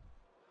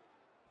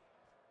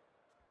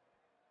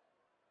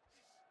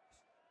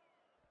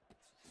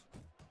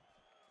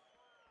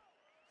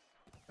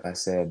 Like I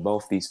said,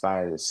 both these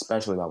fighters,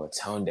 especially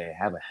Babatunde,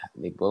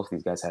 both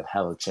these guys have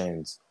hella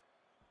chins.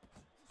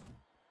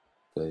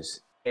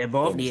 Because Yeah,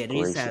 both. goodness Yeah,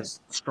 these have gracious,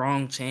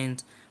 strong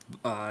chins.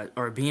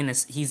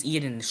 Urbina, he's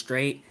eating the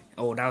straight.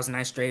 Oh, that was a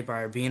nice straight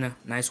by Urbina.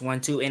 Nice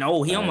 1-2, and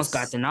oh, he almost got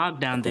nice the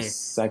knockdown couple there.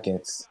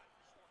 seconds,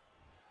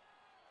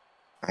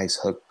 nice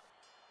hook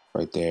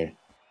right there.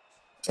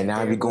 And And now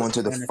there we go goes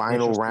into the the unofficial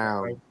final start,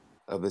 round right?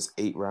 of this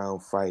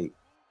 8-round fight.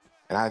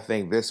 And I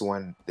think this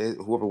one,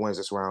 whoever wins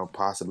this round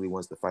possibly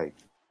wins the fight.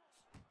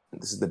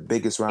 This is the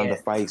biggest round Yeah.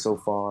 of fight so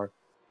far.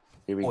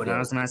 Here we Oh, that go.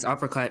 was a nice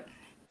uppercut.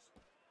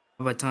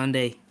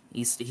 Babatunde,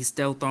 he's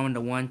still throwing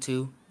the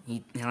 1-2.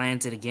 He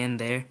lands it again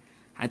there.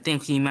 I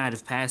think he might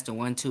have passed the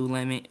 1-2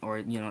 limit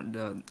or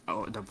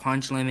the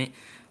punch limit.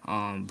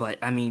 But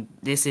I mean,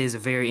 this is a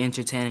very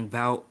entertaining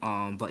bout.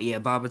 But yeah,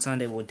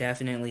 Babatunde will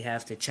definitely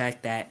have to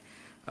check that.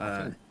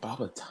 I think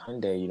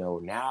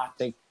Babatunde, now I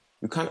think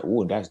you kind of,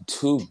 ooh, that's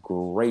two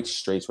great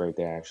straights right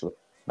there, actually.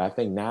 But I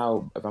think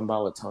now, if I'm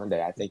Babatunde,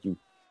 I think you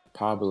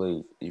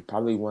probably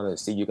want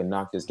to see you can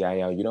knock this guy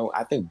out.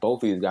 I think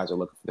both of these guys are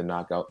looking for the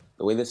knockout.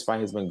 The way this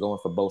fight has been going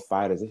for both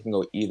fighters, it can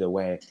go either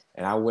way.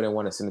 And I wouldn't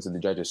want to send it to the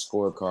judges'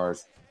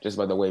 scorecards just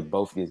by the way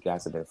both of these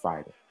guys have been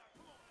fighting.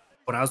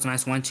 But that was a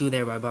nice 1-2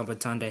 there by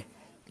Babatunde.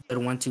 Good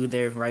 1-2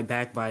 there right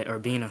back by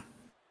Urbina.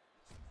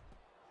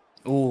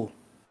 Ooh,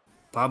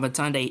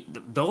 Babatunde.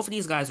 Both of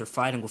these guys are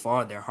fighting with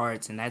all their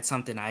hearts, and that's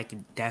something I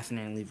could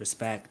definitely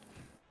respect.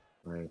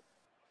 Right.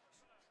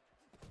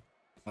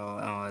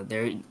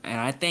 There, and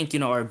I think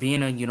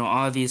Urbina.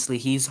 Obviously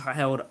he's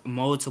held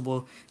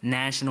multiple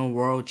national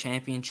world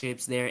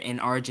championships there in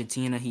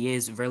Argentina. He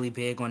is really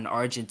big on the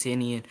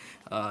Argentinian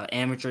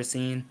amateur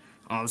scene.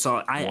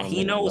 So One he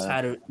minute knows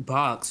how left. to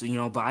box.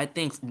 But I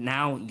think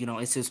now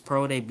it's his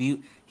pro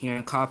debut here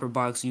in Copper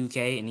Box UK,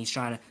 and he's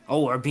trying to.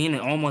 Oh,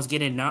 Urbina almost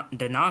getting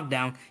the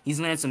knockdown. He's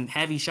landing some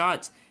heavy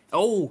shots.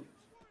 Oh,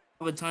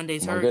 Oh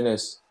Babatunde's my hurt.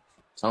 goodness.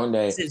 This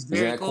Tunde, is he's in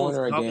very that close.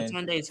 corner again.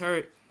 Babatunde's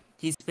hurt.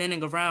 He's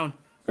spinning around.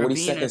 40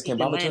 Urbina, seconds. he Can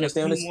can land Babatunde a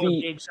stay on few his more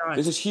feet? big This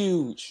shots. is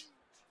huge.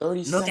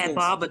 30 Look at seconds.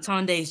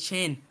 Babatunde's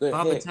chin. Good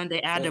hit. Babatunde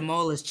Good.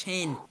 Ademola's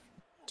chin.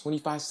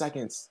 25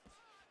 seconds.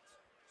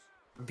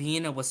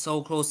 Urbina was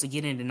so close to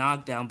getting the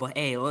knockdown, but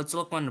hey, let's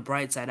look on the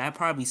bright side. That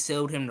probably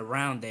sealed him the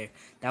round there.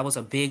 That was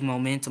a big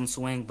momentum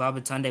swing.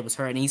 Babatunde was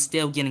hurt, and he's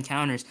still getting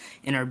counters.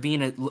 And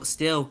Urbina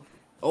still.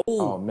 Oh,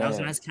 Oh, that was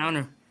a man. nice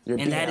counter. You're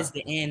And that being is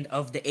the end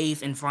of the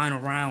 8th and final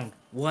round.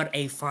 What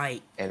a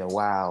fight. And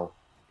wow,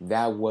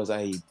 that was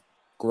a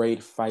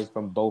great fight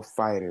from both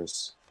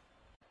fighters.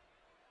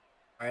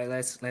 All right,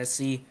 let's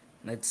see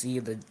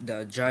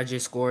the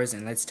judges' scores,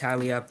 and let's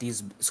tally up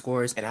these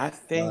scores. And I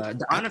think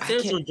The I can't.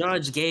 unofficial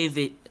judge gave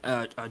it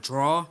a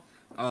draw,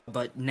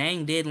 but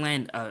Nang did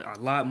land a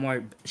lot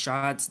more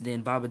shots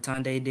than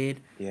Babatunde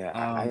did. Yeah,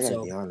 I gotta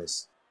So be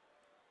honest.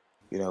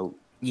 You know,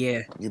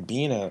 yeah, you're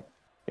being a,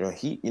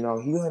 he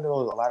landed a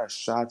lot of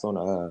shots on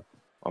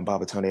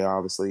Babatunde,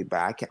 obviously, but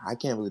I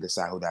can't really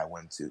decide who that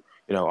went to.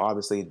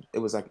 Obviously it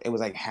was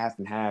like half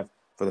and half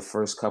for the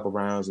first couple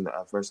rounds, and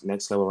the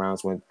next couple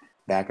rounds went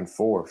back and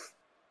forth.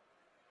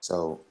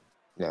 So,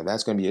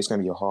 it's gonna be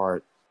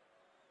hard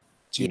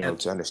to yeah,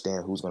 to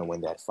understand who's gonna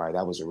win that fight.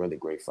 That was a really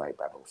great fight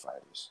by both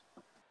fighters.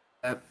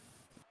 yeah.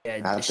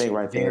 And I It should think be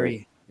right there,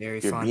 very very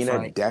fun Urbina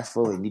fight.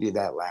 definitely needed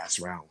that last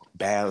round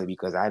badly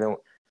because I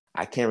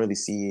can't really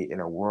see it in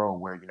a world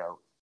where he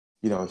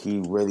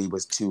really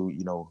was too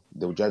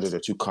the judges are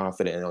too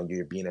confident on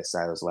Urbina's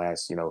side those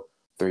last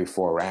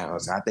 3-4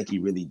 rounds. I think he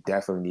really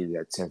definitely needed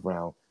that 10th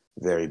round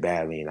very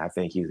badly, and I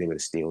think he was able to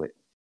steal it.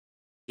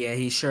 Yeah,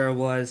 he sure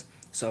was.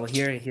 So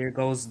here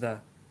goes the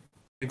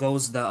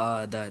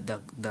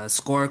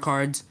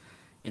scorecards.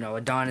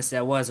 Adonis,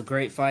 that was a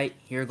great fight.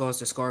 Here goes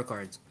the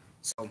scorecards.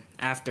 So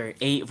after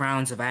 8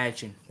 rounds of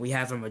action, we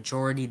have a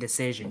majority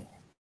decision.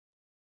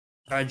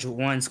 Judge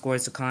 1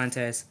 scores the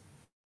contest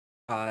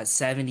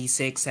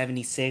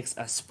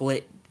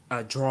 76-76,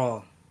 a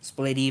draw,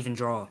 split even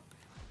draw.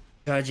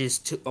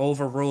 Judges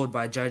overruled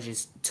by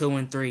judges 2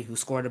 and 3 who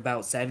scored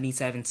about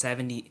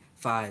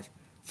 77-75.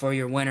 For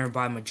your winner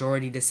by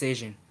majority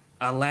decision,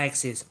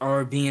 Alexis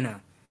Urbina.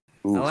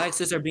 Oof.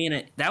 Alexis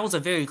Urbina, that was a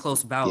very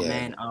close bout, Yeah.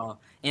 man.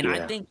 And I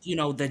Yeah. think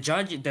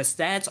the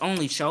stats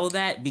only show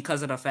that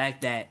because of the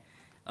fact that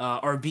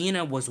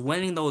Urbina was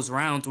winning those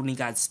rounds when he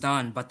got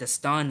stunned, but the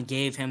stun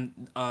gave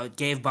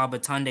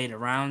Babatunde the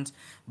rounds.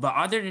 But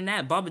other than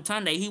that,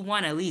 Babatunde, he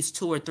won at least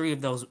two or three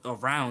of those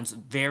rounds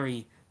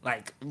Yeah.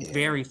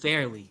 very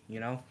fairly. You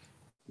know,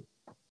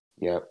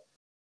 Yep.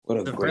 What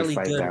a it's a great really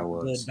fight that good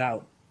was.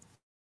 bout.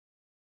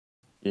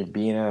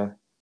 Urbina,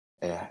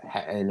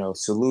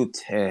 salute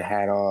and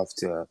hat off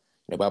to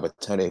Baba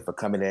Tunde for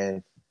coming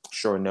in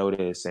short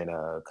notice and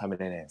coming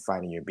in and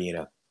fighting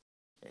Urbina.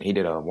 He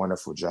did a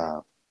wonderful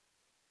job.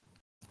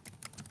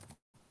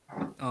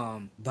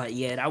 But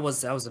yeah, that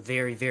was a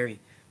very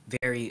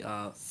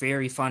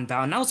fun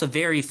bout, and that was a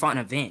very fun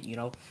event. You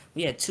know,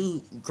 we had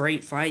two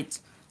great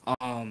fights.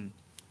 Um,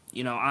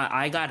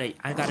 I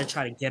gotta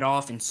try to get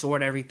off and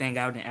sort everything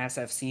out in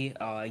SFC.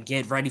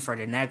 Get ready for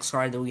the next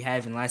card that we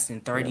have in less than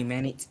Yeah. 30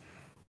 minutes.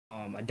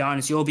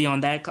 Adonis, you'll be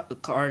on that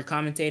card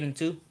commentating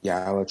too.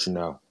 Yeah, I'll let you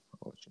know.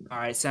 All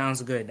right,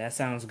 sounds good. That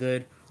sounds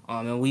good.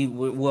 And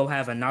we'll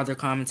have another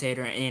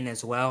commentator in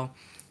as well.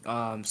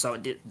 So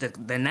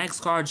the next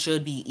card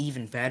should be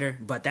even better.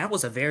 But that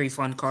was a very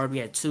fun card. We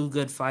had two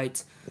good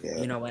fights. Yeah.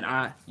 And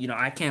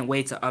I can't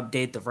wait to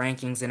update the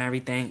rankings and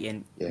everything,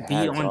 and Yeah, be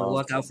hats on the off.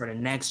 lookout for the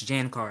next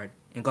gen card.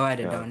 And go ahead,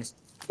 You Adonis.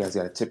 you guys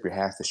got to tip your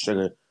hats to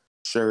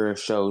Sugar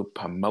Show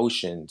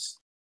Promotions.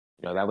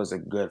 That was a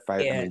good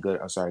fight. I Yeah, mean, good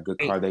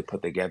card they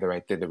put together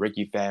right there. The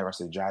Ricky Fat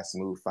versus Josh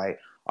Smoove fight.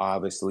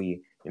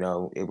 Obviously, it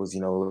was, a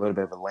little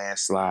bit of a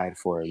landslide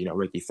for,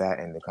 Ricky Fat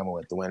and to come in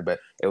with the win, but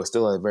it was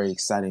still a very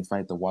exciting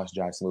fight to watch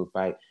Josh Smoove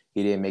fight.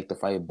 He didn't make the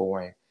fight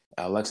boring.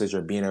 Alexis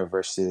Urbina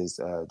versus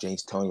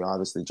James Toney.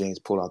 Obviously, James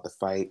pulled out the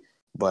fight,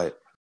 but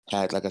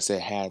like I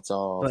said, hats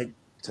off but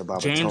to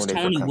Baba James Toney for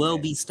Toney coming will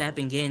in. be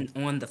stepping in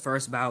on the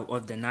first bout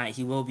of the night.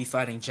 He will be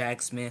fighting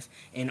Jack Smith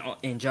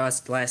in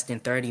just less than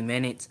 30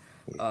 minutes.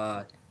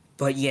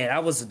 But yeah,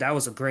 that was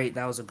a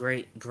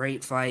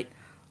great fight.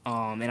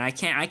 And I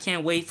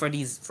can't wait for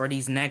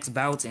these next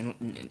bouts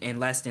in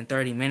less than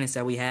 30 minutes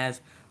that we have.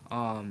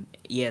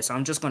 Yeah, so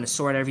I'm just gonna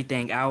sort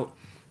everything out.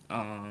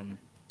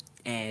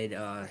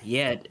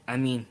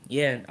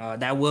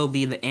 That will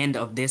be the end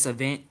of this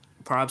event.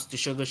 Props to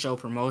Sugar Show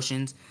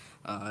Promotions.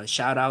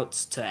 Shout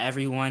outs to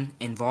everyone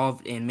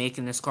involved in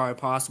making this card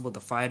possible,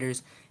 the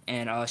fighters.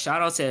 And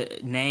shout out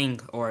to Nang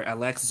or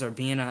Alexis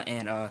Urbina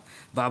and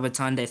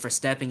Babatunde for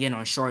stepping in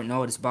on short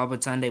notice.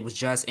 Babatunde was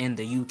just in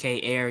the UK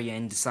area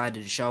and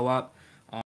decided to show up.